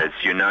that, okay. Because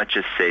you're not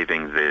just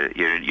saving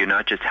you're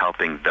not just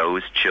helping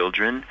those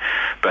children,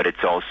 but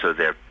it's also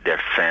their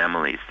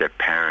families, their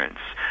parents.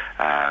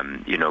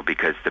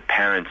 Because the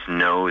parents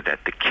know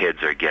that the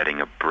kids are getting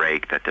a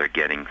break, that they're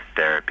getting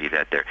therapy,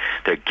 that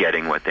they're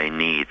getting what they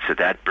need. So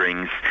that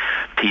brings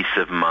peace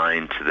of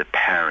mind to the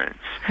parents,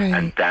 right.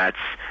 And that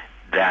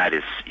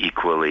is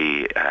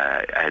equally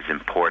as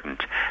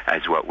important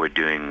as what we're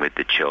doing with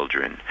the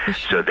children. Sure.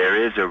 So there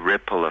is a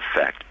ripple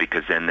effect,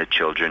 because then the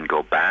children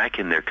go back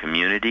in their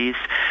communities.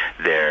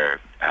 There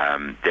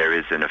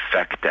is an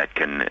effect that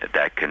can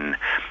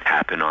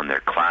happen on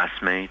their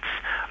classmates,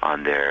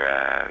 on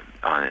their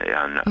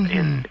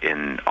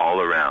in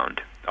all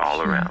around.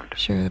 all around.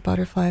 Sure, the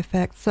butterfly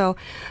effect. So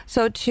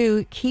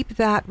to keep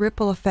that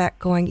ripple effect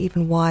going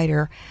even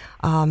wider,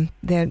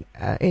 then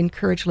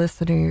encourage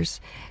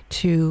listeners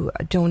to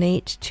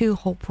donate to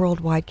Hope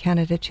Worldwide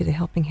Canada, to the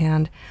Helping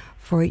Hand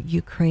for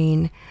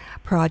Ukraine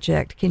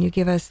project. Can you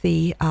give us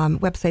the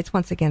websites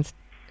once again,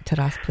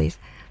 Taras, please?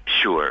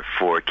 Sure.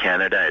 For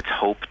Canada, it's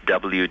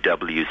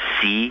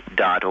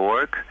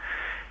hopewwc.org.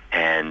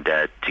 And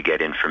to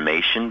get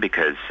information,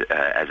 because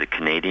as a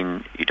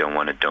Canadian, you don't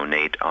want to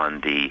donate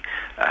on the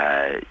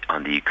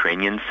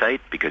Ukrainian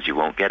site because you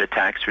won't get a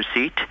tax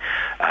receipt.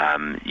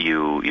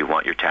 You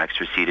want your tax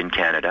receipt in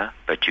Canada,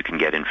 but you can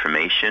get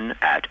information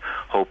at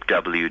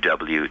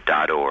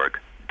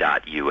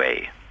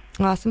hopewww.org.ua.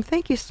 Awesome.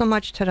 Thank you so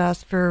much,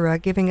 Taras, for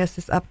giving us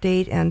this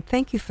update, and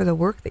thank you for the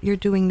work that you're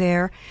doing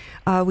there.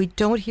 We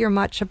don't hear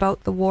much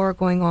about the war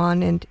going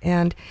on,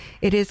 and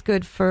it is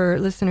good for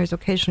listeners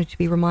occasionally to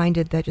be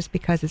reminded that just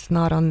because it's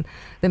not on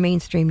the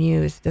mainstream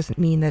news doesn't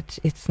mean that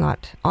it's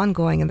not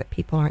ongoing and that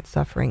people aren't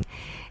suffering,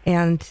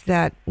 and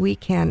that we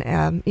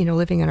can,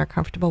 living in our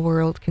comfortable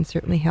world, can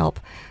certainly help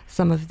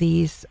some of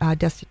these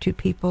destitute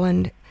people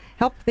and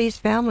help these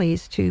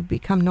families to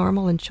become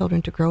normal and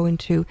children to grow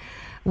into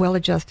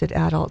well-adjusted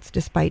adults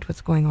despite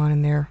what's going on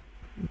in their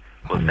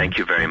Well, thank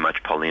you very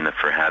much, Paulina,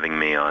 for having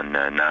me on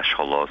Nash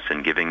Holos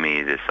and giving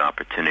me this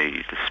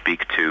opportunity to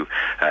speak to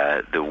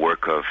the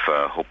work of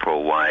Hope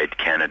Worldwide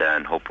Canada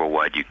and Hope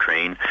Worldwide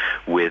Ukraine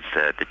with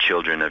the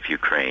children of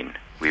Ukraine.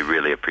 We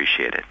really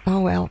appreciate it. Oh,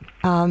 well,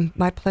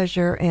 my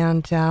pleasure,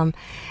 and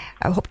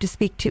I hope to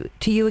speak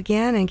to you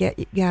again and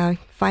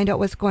find out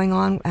what's going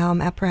on,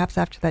 perhaps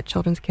after that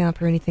children's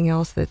camp or anything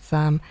else that's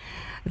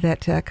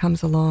that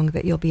comes along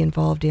that you'll be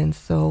involved in.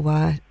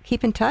 So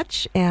keep in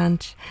touch,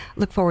 and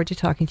look forward to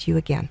talking to you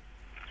again.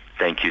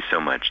 Thank you so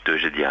much.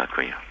 Дуже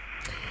дякую.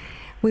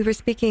 We were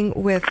speaking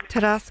with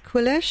Taras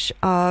Kulish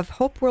of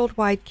Hope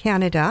Worldwide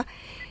Canada,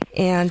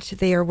 and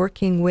they are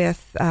working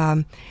with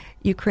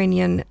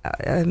Ukrainian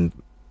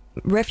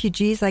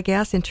refugees, I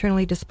guess,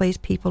 internally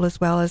displaced people, as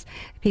well as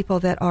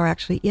people that are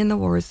actually in the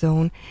war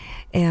zone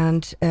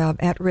and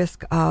at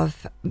risk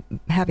of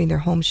having their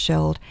homes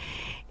shelled.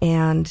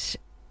 And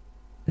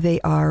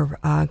they are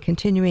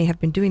have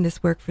been doing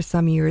this work for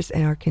some years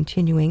and are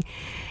continuing.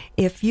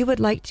 If you would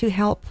like to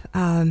help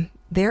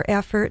their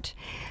effort,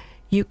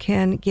 you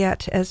can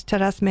get, as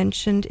Taras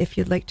mentioned, if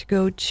you'd like to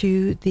go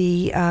to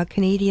the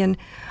Canadian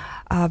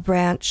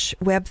branch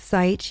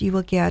website, you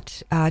will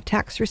get a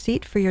tax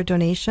receipt for your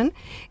donation,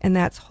 and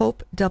that's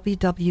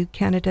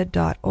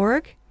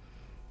hopewwcanada.org.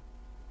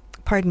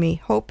 Pardon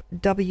me,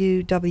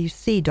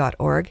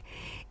 hopewwc.org.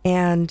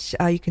 And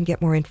you can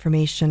get more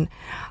information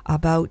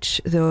about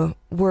the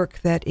work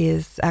that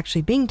is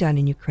actually being done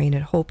in Ukraine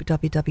at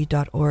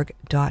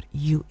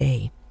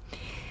hopewww.org.ua.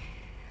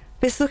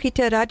 Ви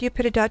слухаєте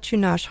радіопередачу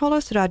 «Наш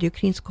голос» Радіо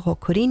Українського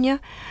коріння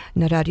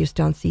на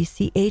радіостанції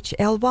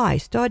CHLY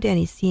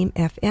 101.7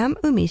 FM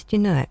у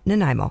місті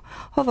Нанаймо.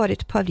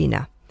 Говорить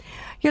Павліна.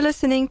 You're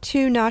listening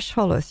to Nash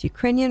Holos,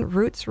 Ukrainian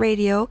Roots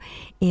Radio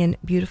in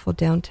beautiful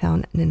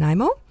downtown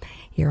Nanaimo,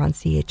 here on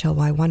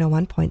CHLY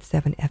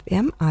 101.7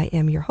 FM. I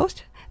am your host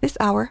this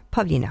hour,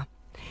 Pavlina.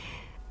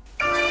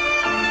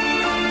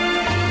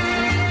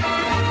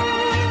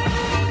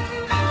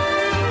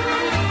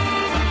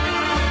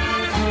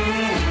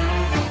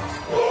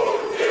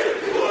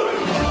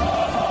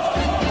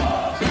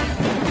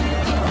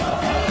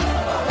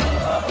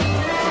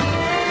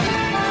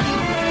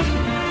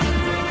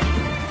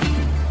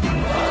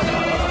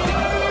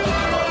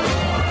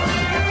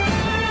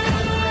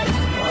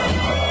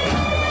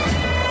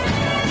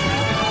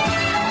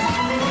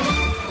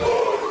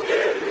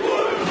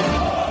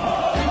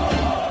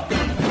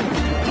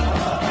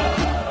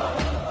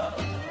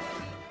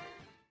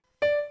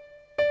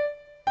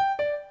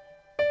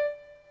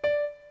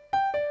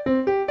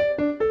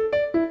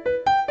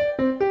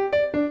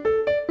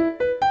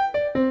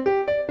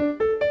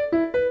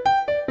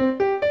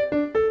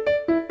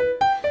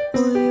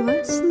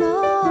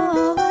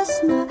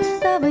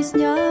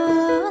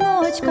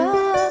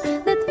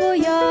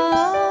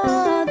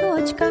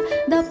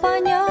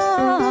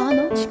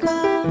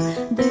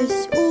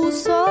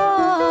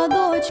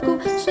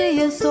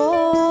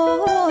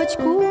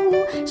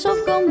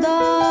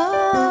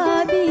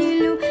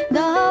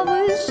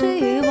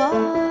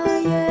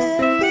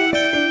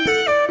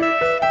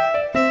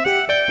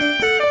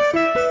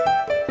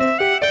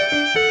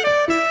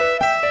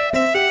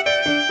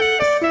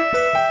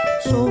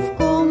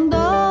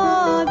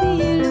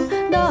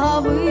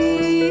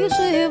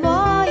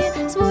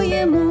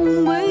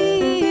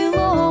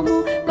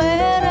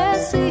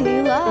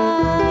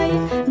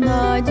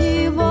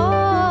 Надівай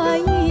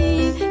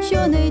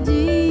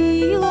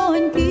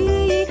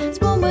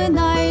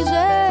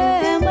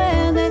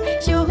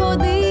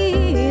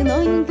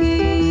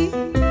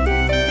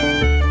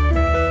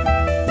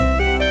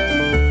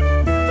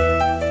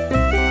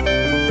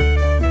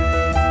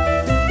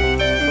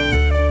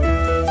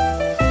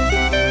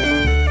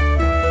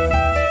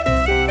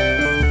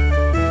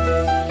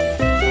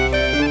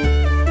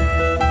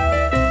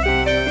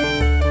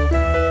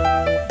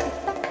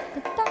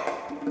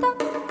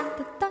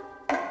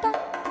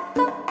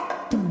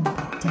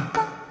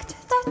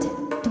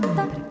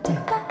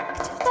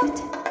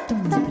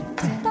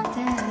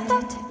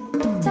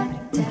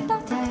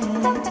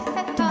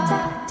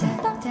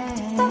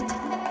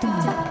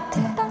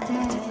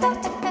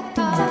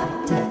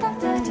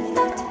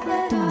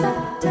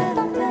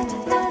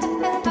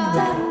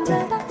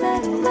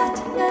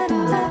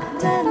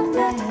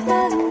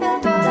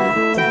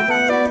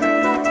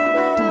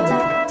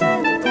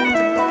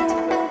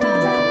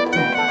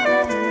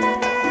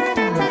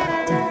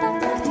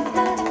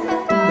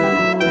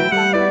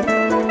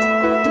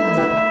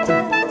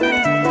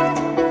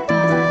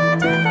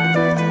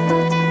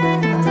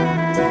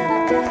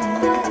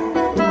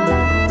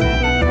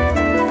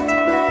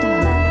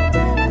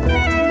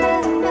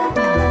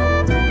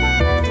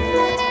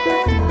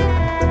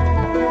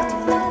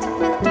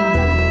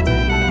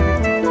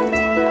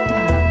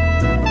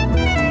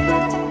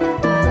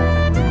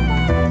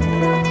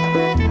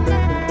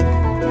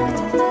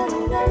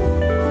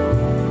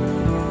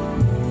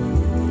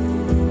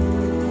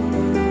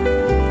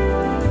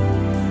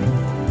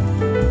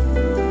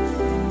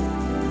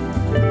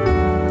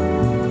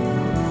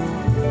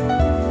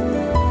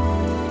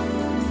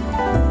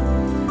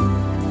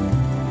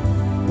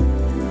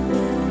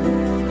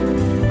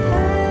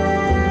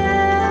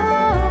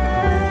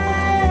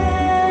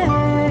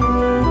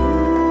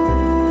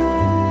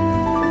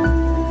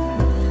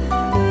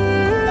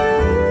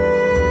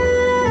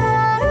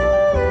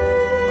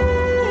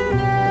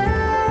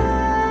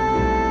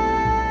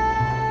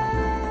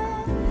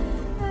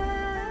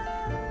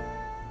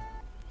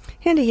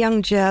and a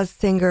young jazz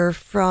singer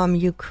from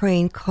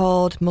Ukraine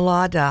called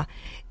Mlada,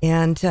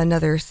 and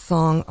another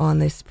song on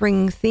the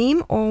spring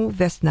theme, O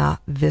Vesna,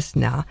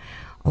 Vesna,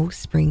 O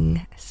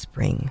Spring,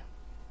 Spring.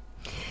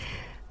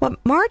 Well,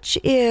 March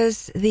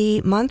is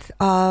the month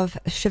of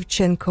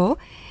Shevchenko,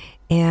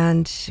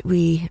 and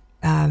we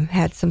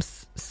had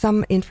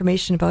some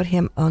information about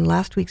him on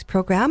last week's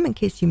program. In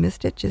case you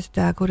missed it, just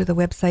go to the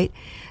website,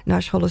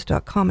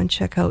 nashholos.com, and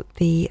check out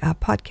the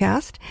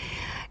podcast.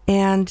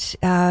 And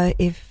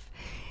if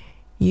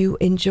you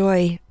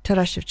enjoy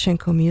Taras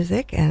Shevchenko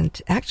music,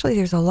 and actually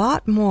there's a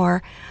lot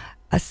more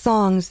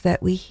songs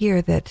that we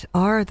hear that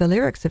are the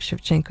lyrics of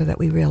Shevchenko that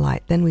we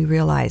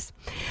realize.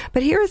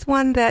 But here is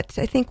one that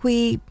I think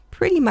we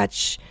pretty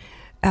much,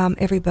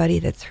 everybody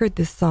that's heard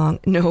this song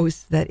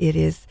knows that it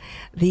is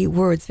the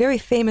words, very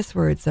famous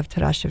words of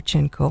Taras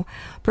Shevchenko,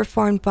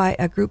 performed by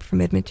a group from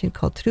Edmonton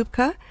called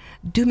Trubka,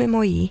 Dumy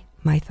moi,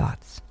 my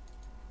thoughts.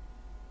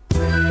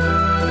 Dumy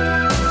moi,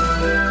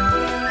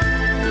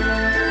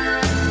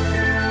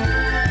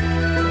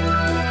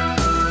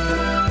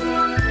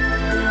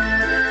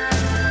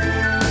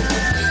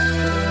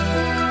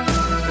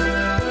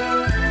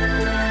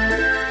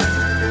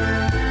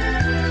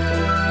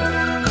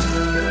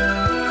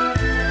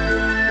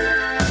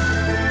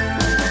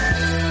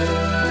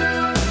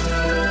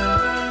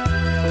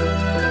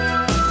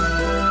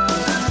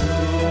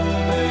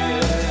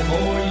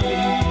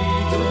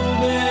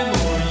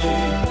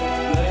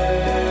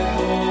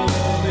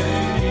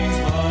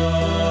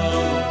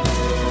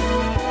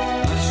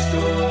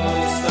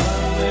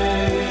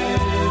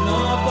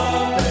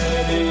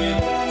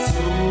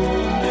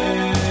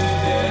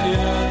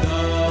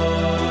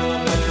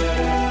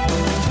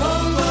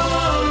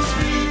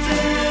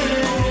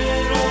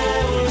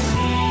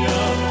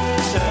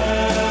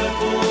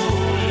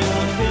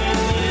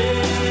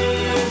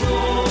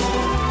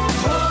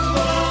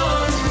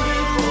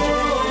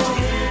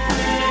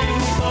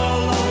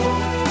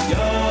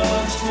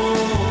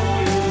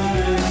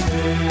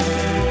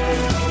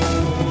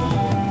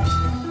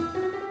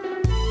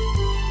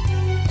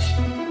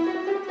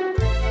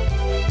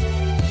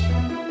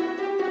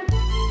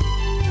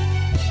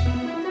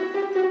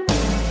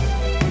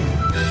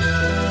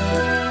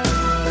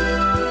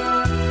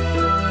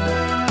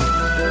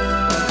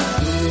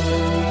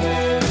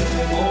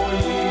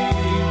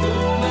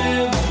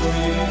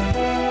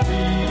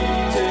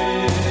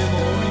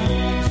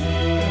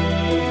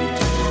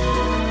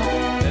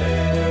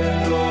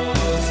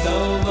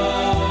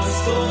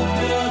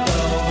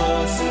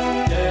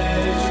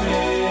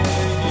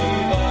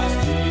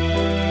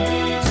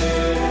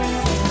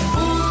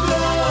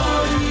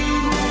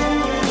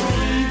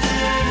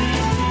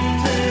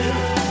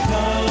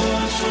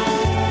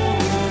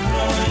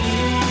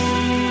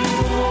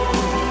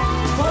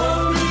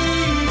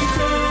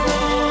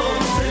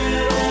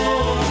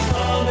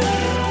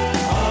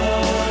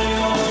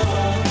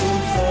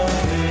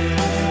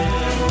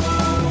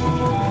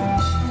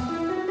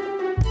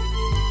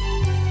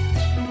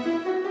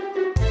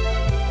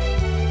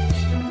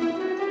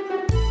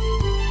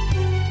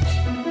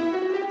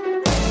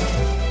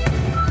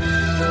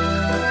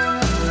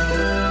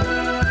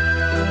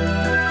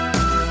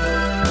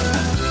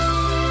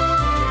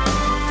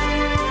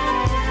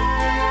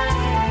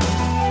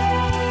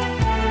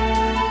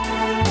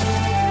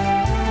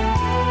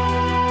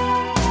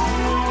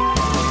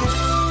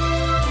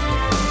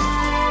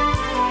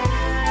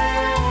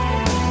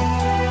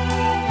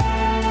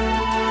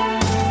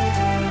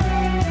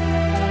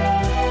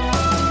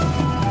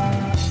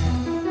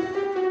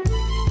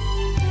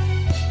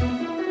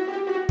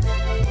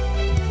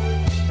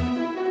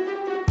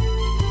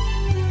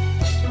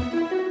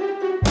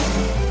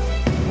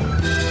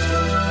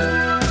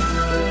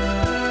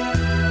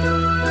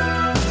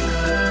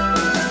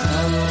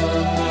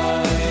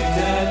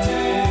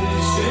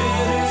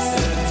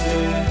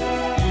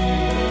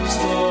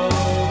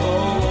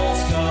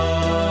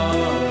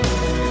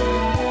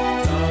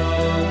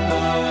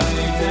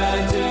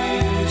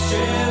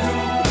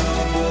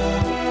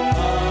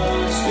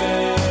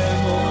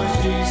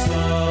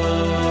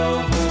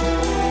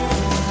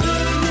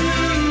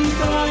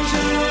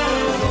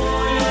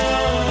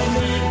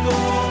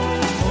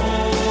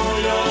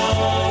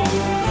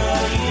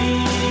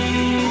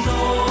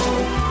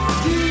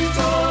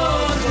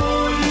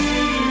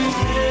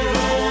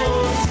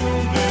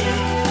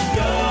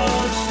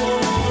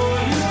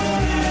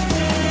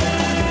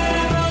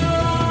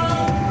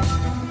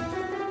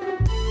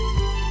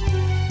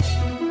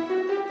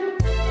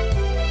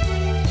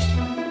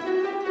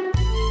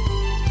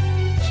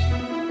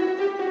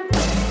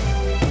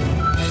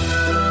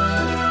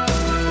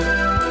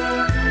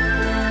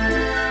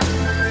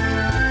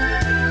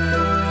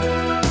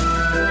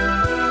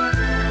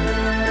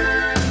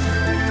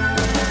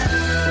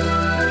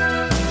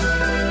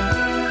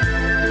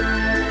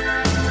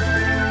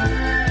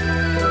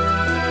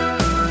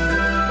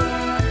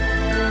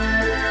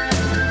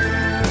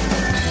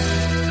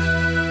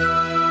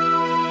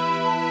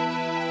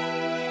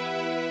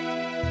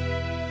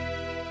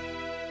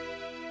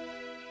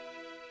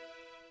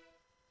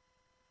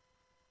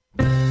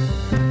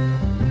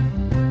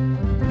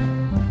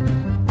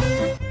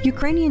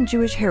 Ukrainian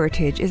Jewish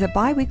Heritage is a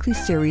bi-weekly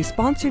series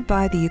sponsored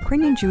by the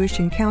Ukrainian Jewish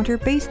Encounter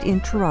based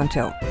in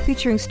Toronto,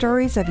 featuring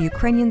stories of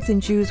Ukrainians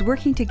and Jews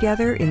working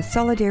together in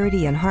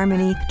solidarity and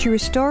harmony to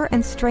restore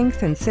and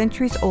strengthen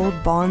centuries-old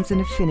bonds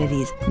and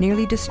affinities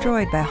nearly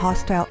destroyed by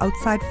hostile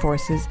outside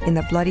forces in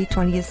the bloody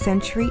 20th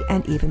century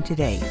and even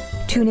today.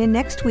 Tune in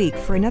next week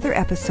for another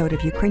episode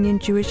of Ukrainian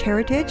Jewish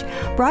Heritage,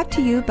 brought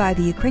to you by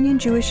the Ukrainian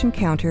Jewish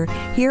Encounter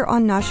here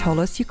on Nash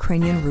Holos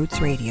Ukrainian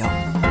Roots Radio.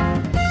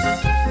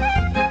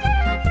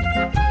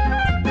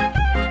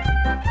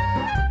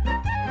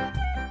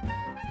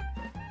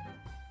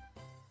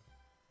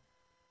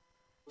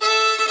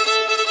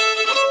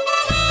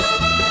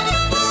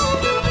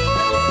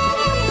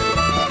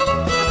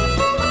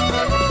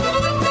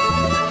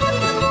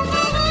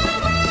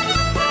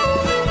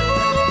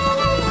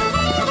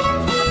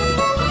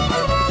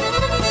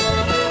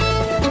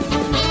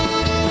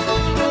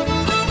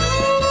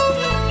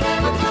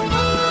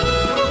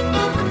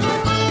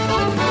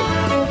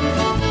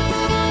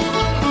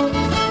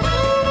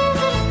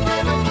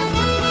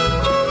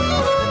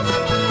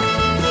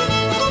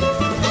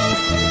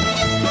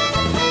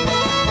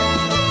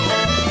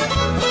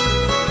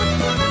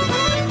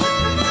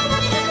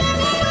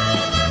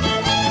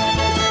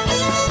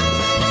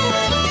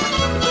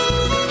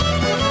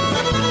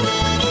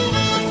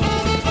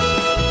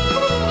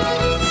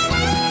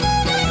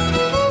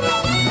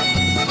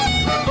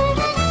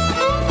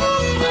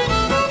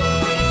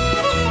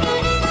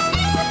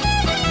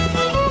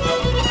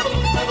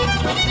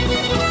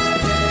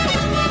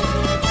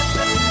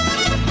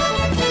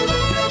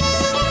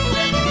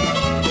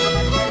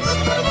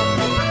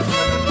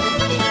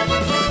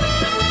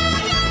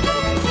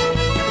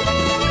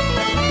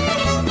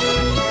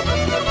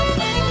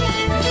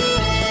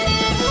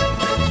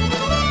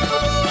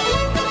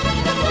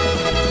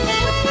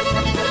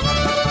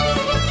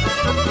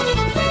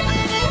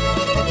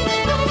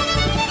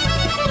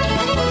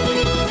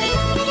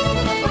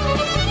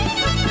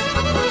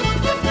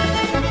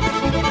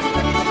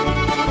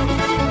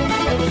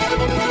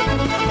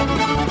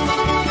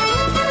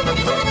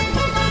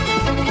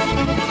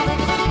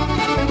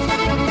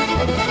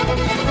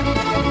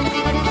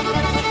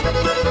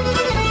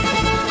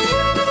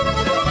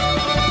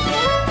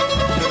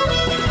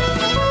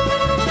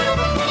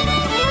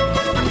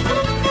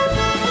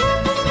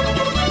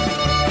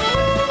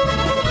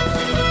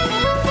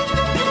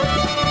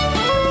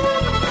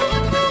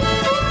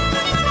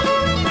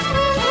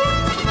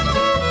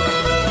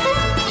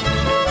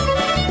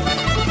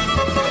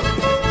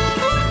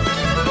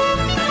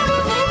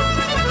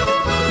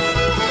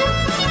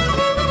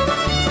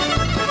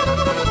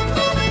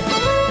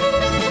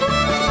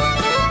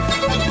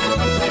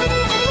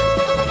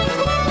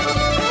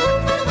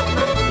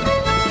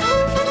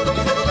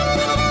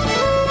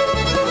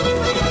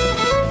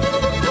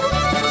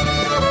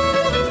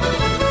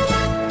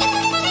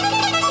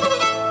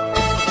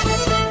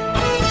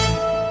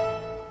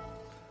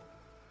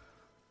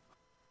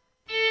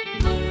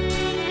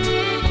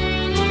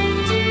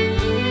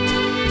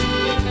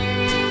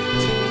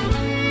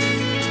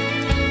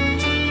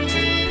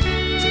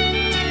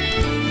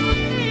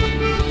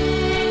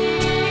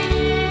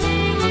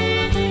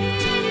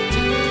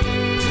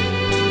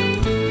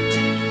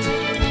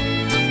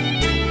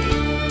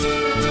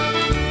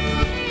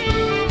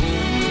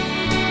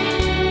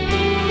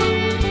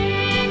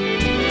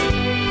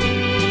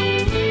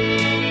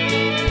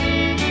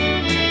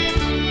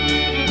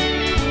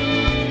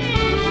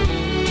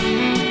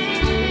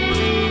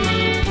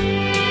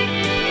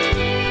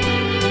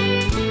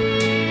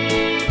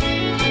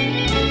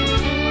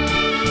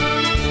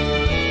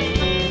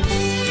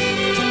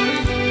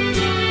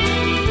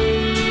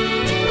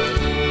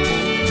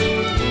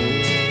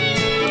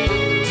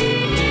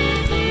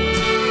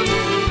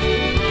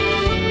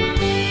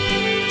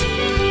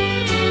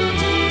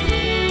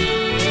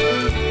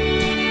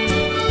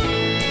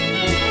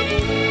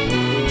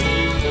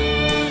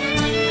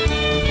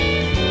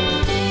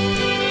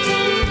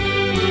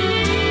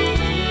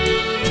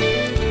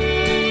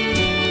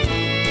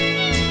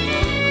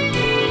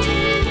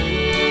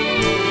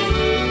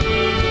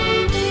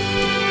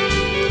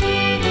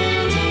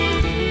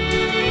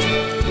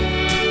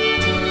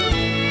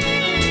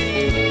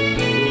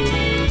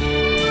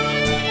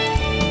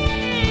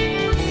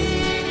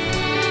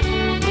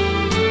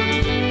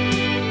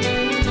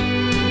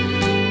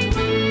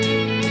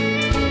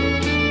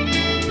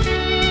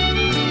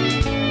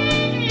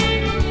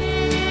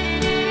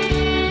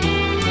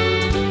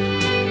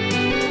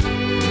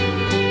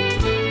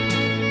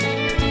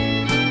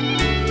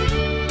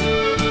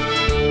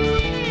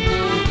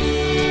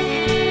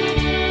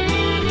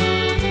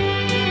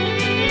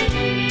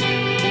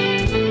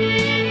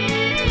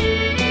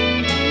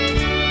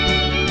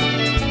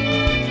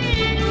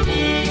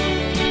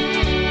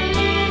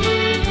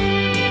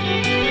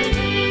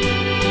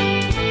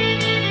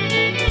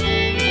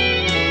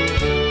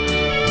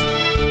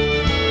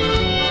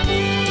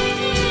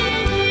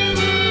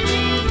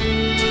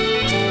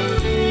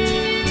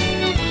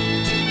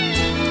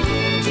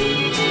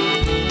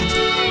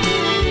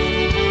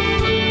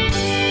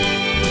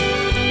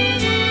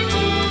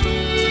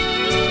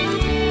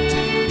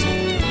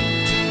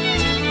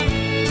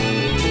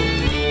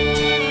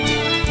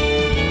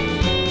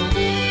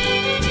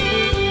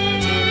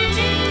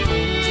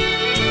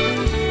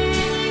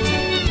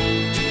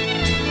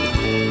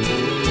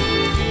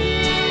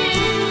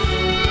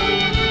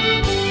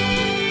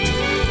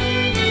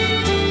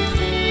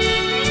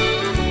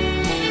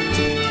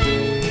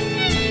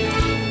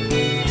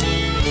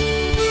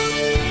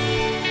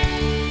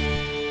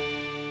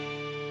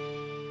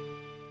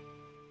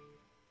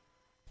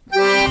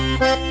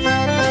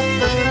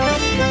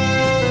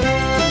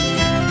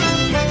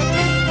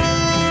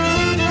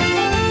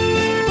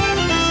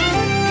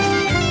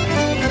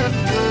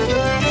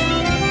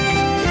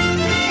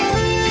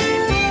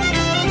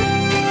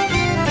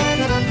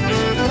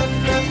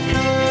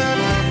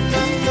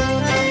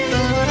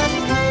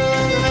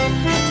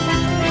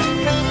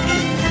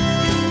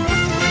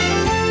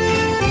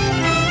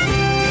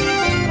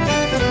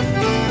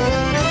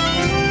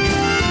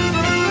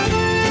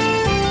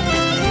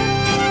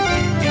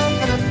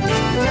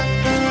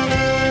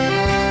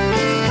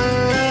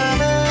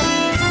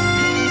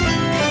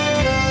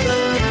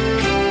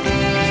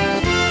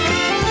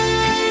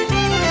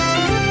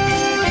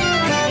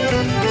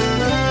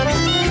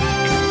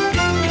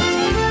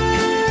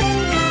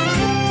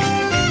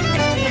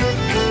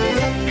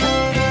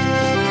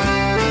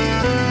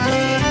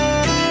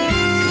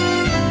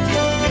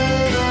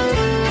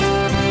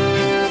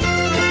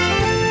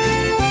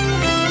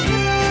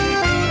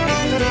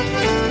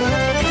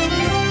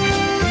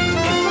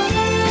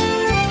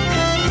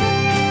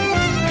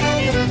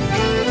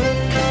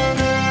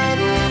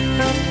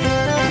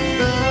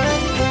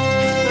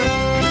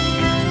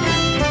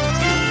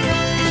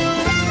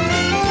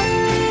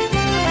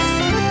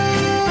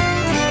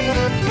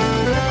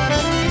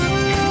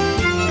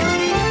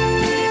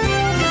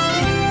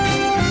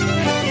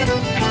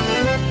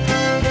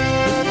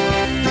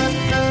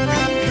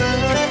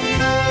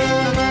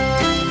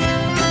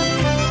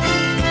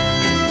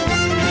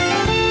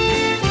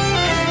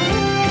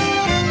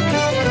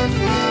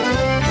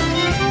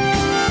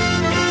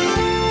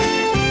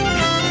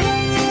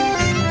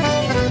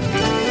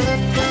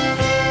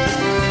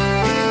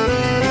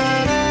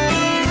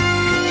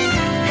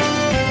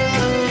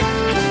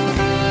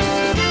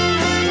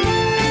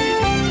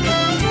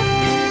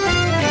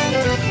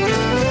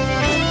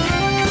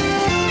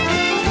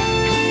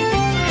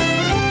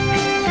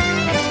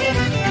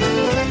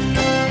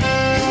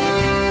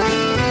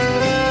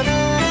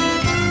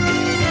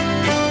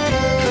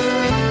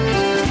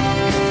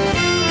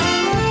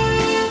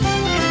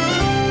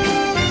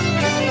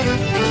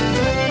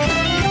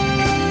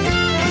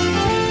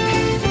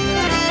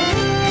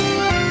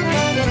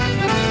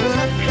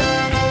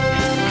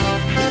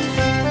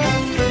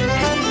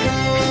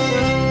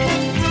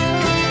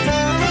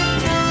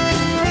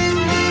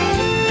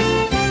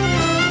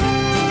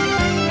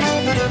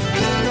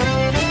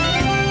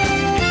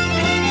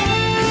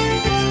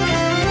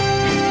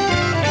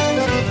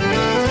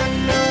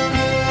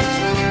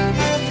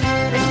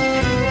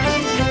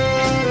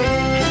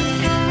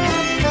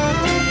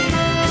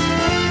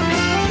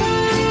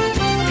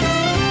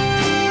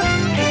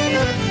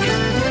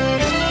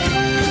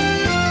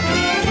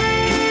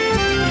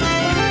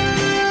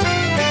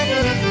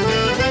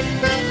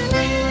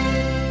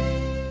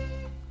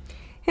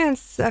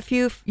 a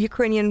few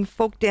Ukrainian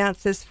folk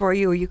dances for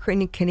you, or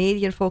Ukrainian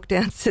Canadian folk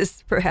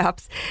dances,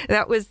 perhaps.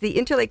 That was the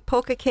Interlake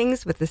Polka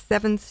Kings with the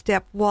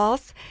 7-Step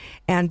Waltz,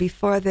 and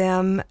before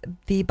them,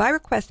 the By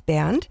Request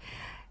Band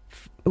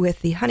with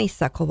the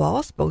Honeysuckle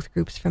Waltz, both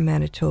groups from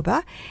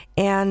Manitoba,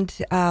 and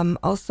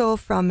also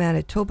from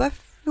Manitoba,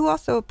 who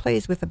also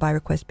plays with the By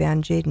Request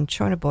Band, Jaden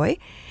Chornaboy,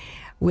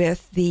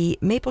 with the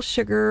Maple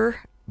Sugar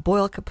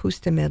Boil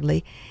Kapusta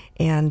medley,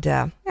 and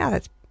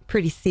that's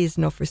pretty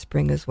seasonal for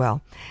spring as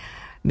well.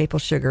 Maple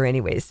sugar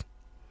anyways.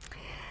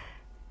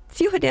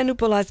 Цю годину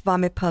була з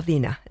вами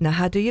Павліна.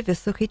 Нагадую, ви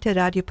слухаєте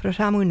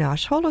радіопрограму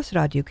 «Наш голос»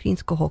 радіо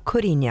українського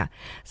коріння.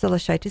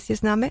 Залишайтеся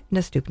з нами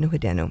наступну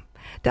годину.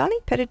 Далі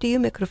передаю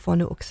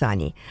мікрофону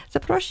Оксані.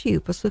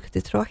 Запрошую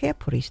послухати трохи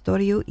про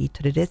історію і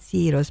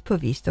традиції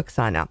розповість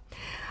Оксана.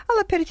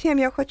 Але перед тим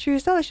я хочу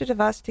залишити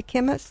вас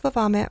такими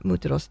словами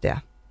мудрості.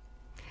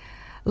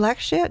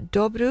 Легше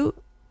добру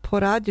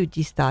пораду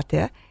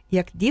дістати,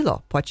 як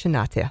діло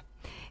починати.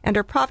 And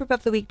our proverb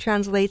of the week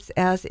translates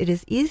as, it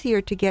is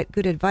easier to get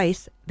good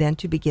advice than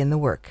to begin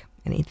the work.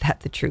 And ain't that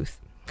the truth?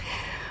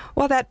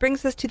 Well, that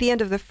brings us to the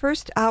end of the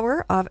first hour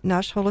of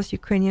Nash Holos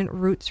Ukrainian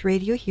Roots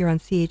Radio here on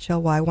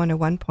CHLY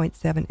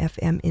 101.7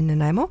 FM in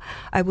Nanaimo.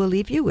 I will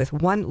leave you with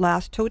one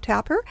last toe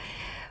tapper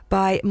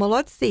by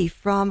Molodzy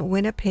from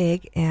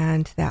Winnipeg,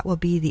 and that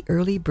will be The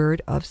Early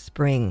Bird of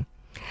Spring.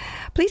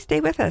 Please stay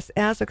with us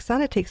as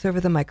Oksana takes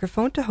over the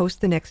microphone to host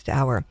the next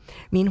hour.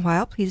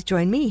 Meanwhile, please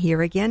join me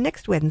here again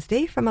next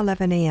Wednesday from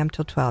 11 a.m.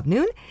 till 12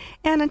 noon.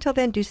 And until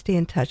then, do stay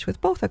in touch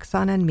with both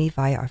Oksana and me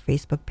via our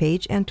Facebook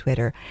page and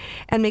Twitter.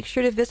 And make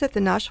sure to visit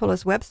the Nash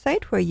Holos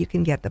website, where you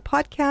can get the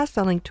podcast,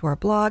 a link to our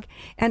blog,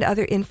 and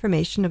other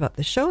information about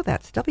the show.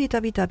 That's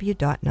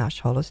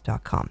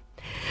www.nashholos.com.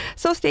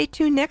 So stay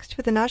tuned next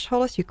for the Nash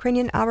Holos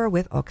Ukrainian Hour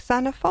with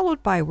Oksana,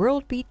 followed by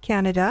World Beat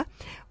Canada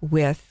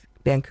with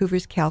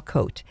Vancouver's Cal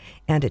Coat.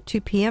 And at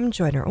 2 p.m.,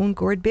 join our own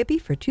Gord Bibby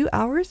for 2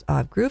 hours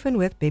of Groovin'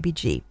 with Baby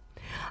G.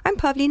 I'm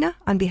Pavlina.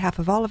 On behalf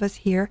of all of us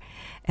here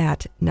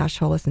at Nash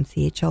Holos and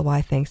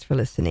CHLY, thanks for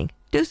listening.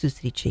 Do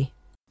susrici.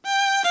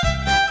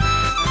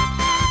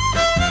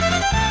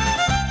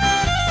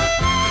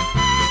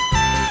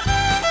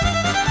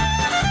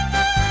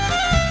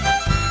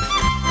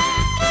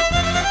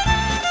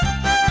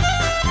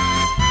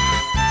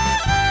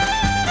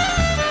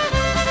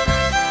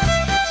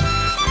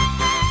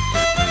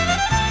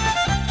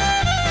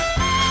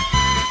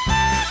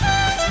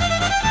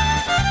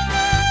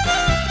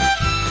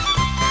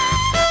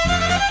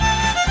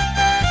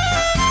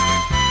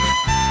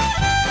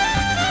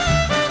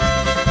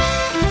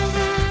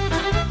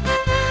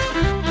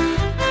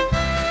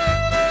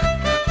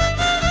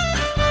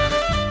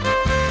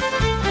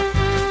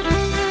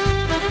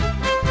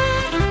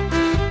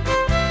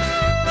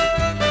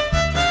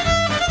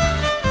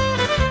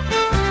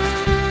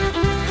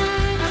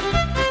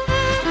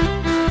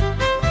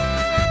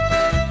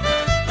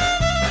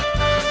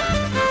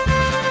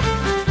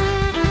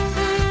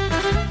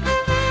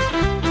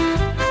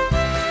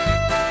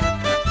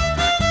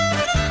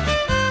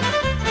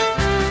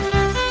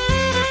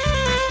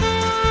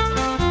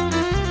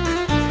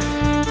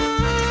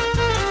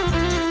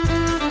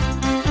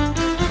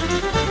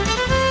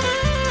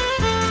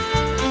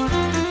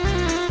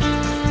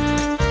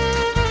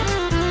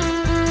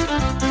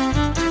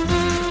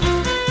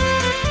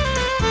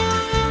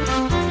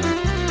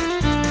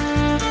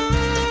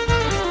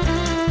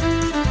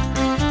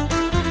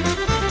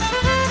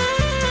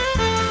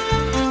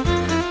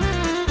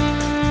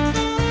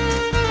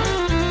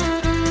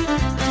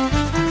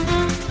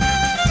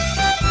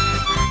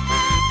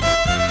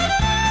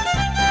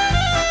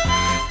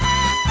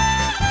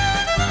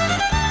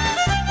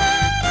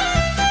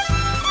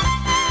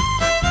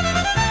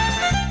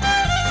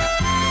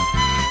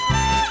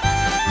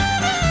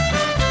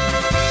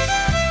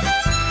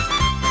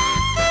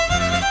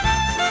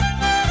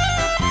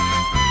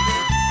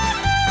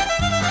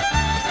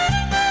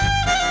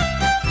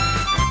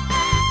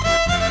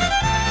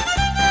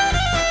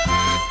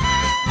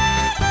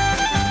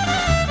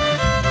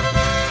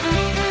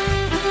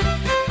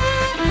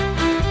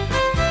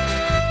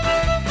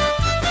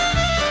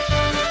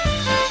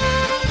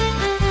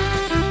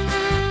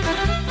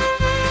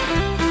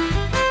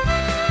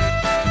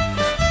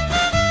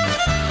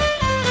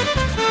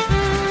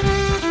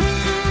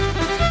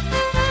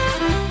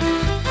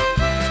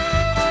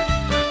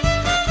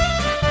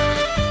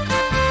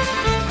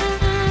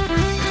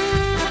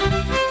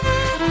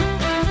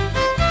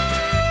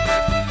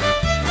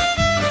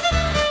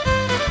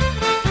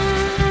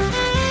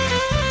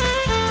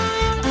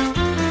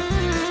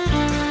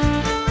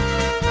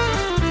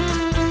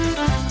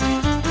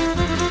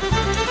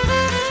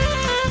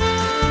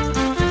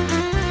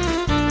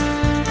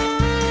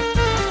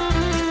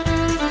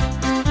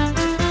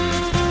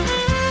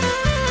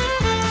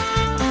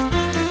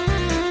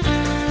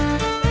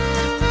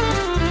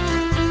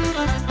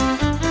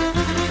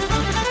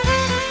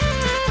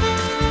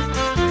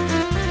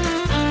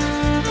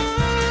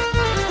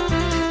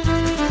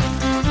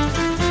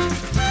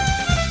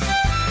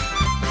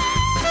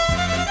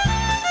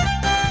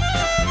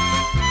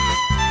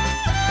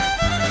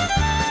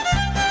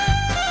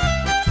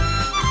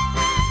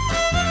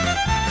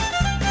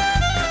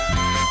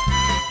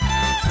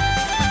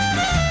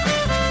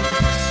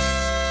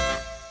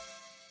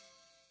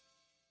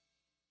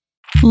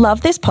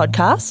 Love this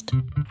podcast?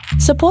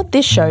 Support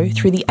this show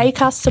through the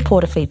Acast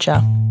supporter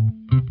feature.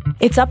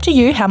 It's up to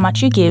you how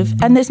much you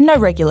give, and there's no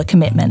regular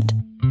commitment.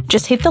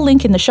 Just hit the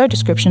link in the show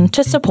description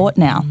to support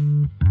now.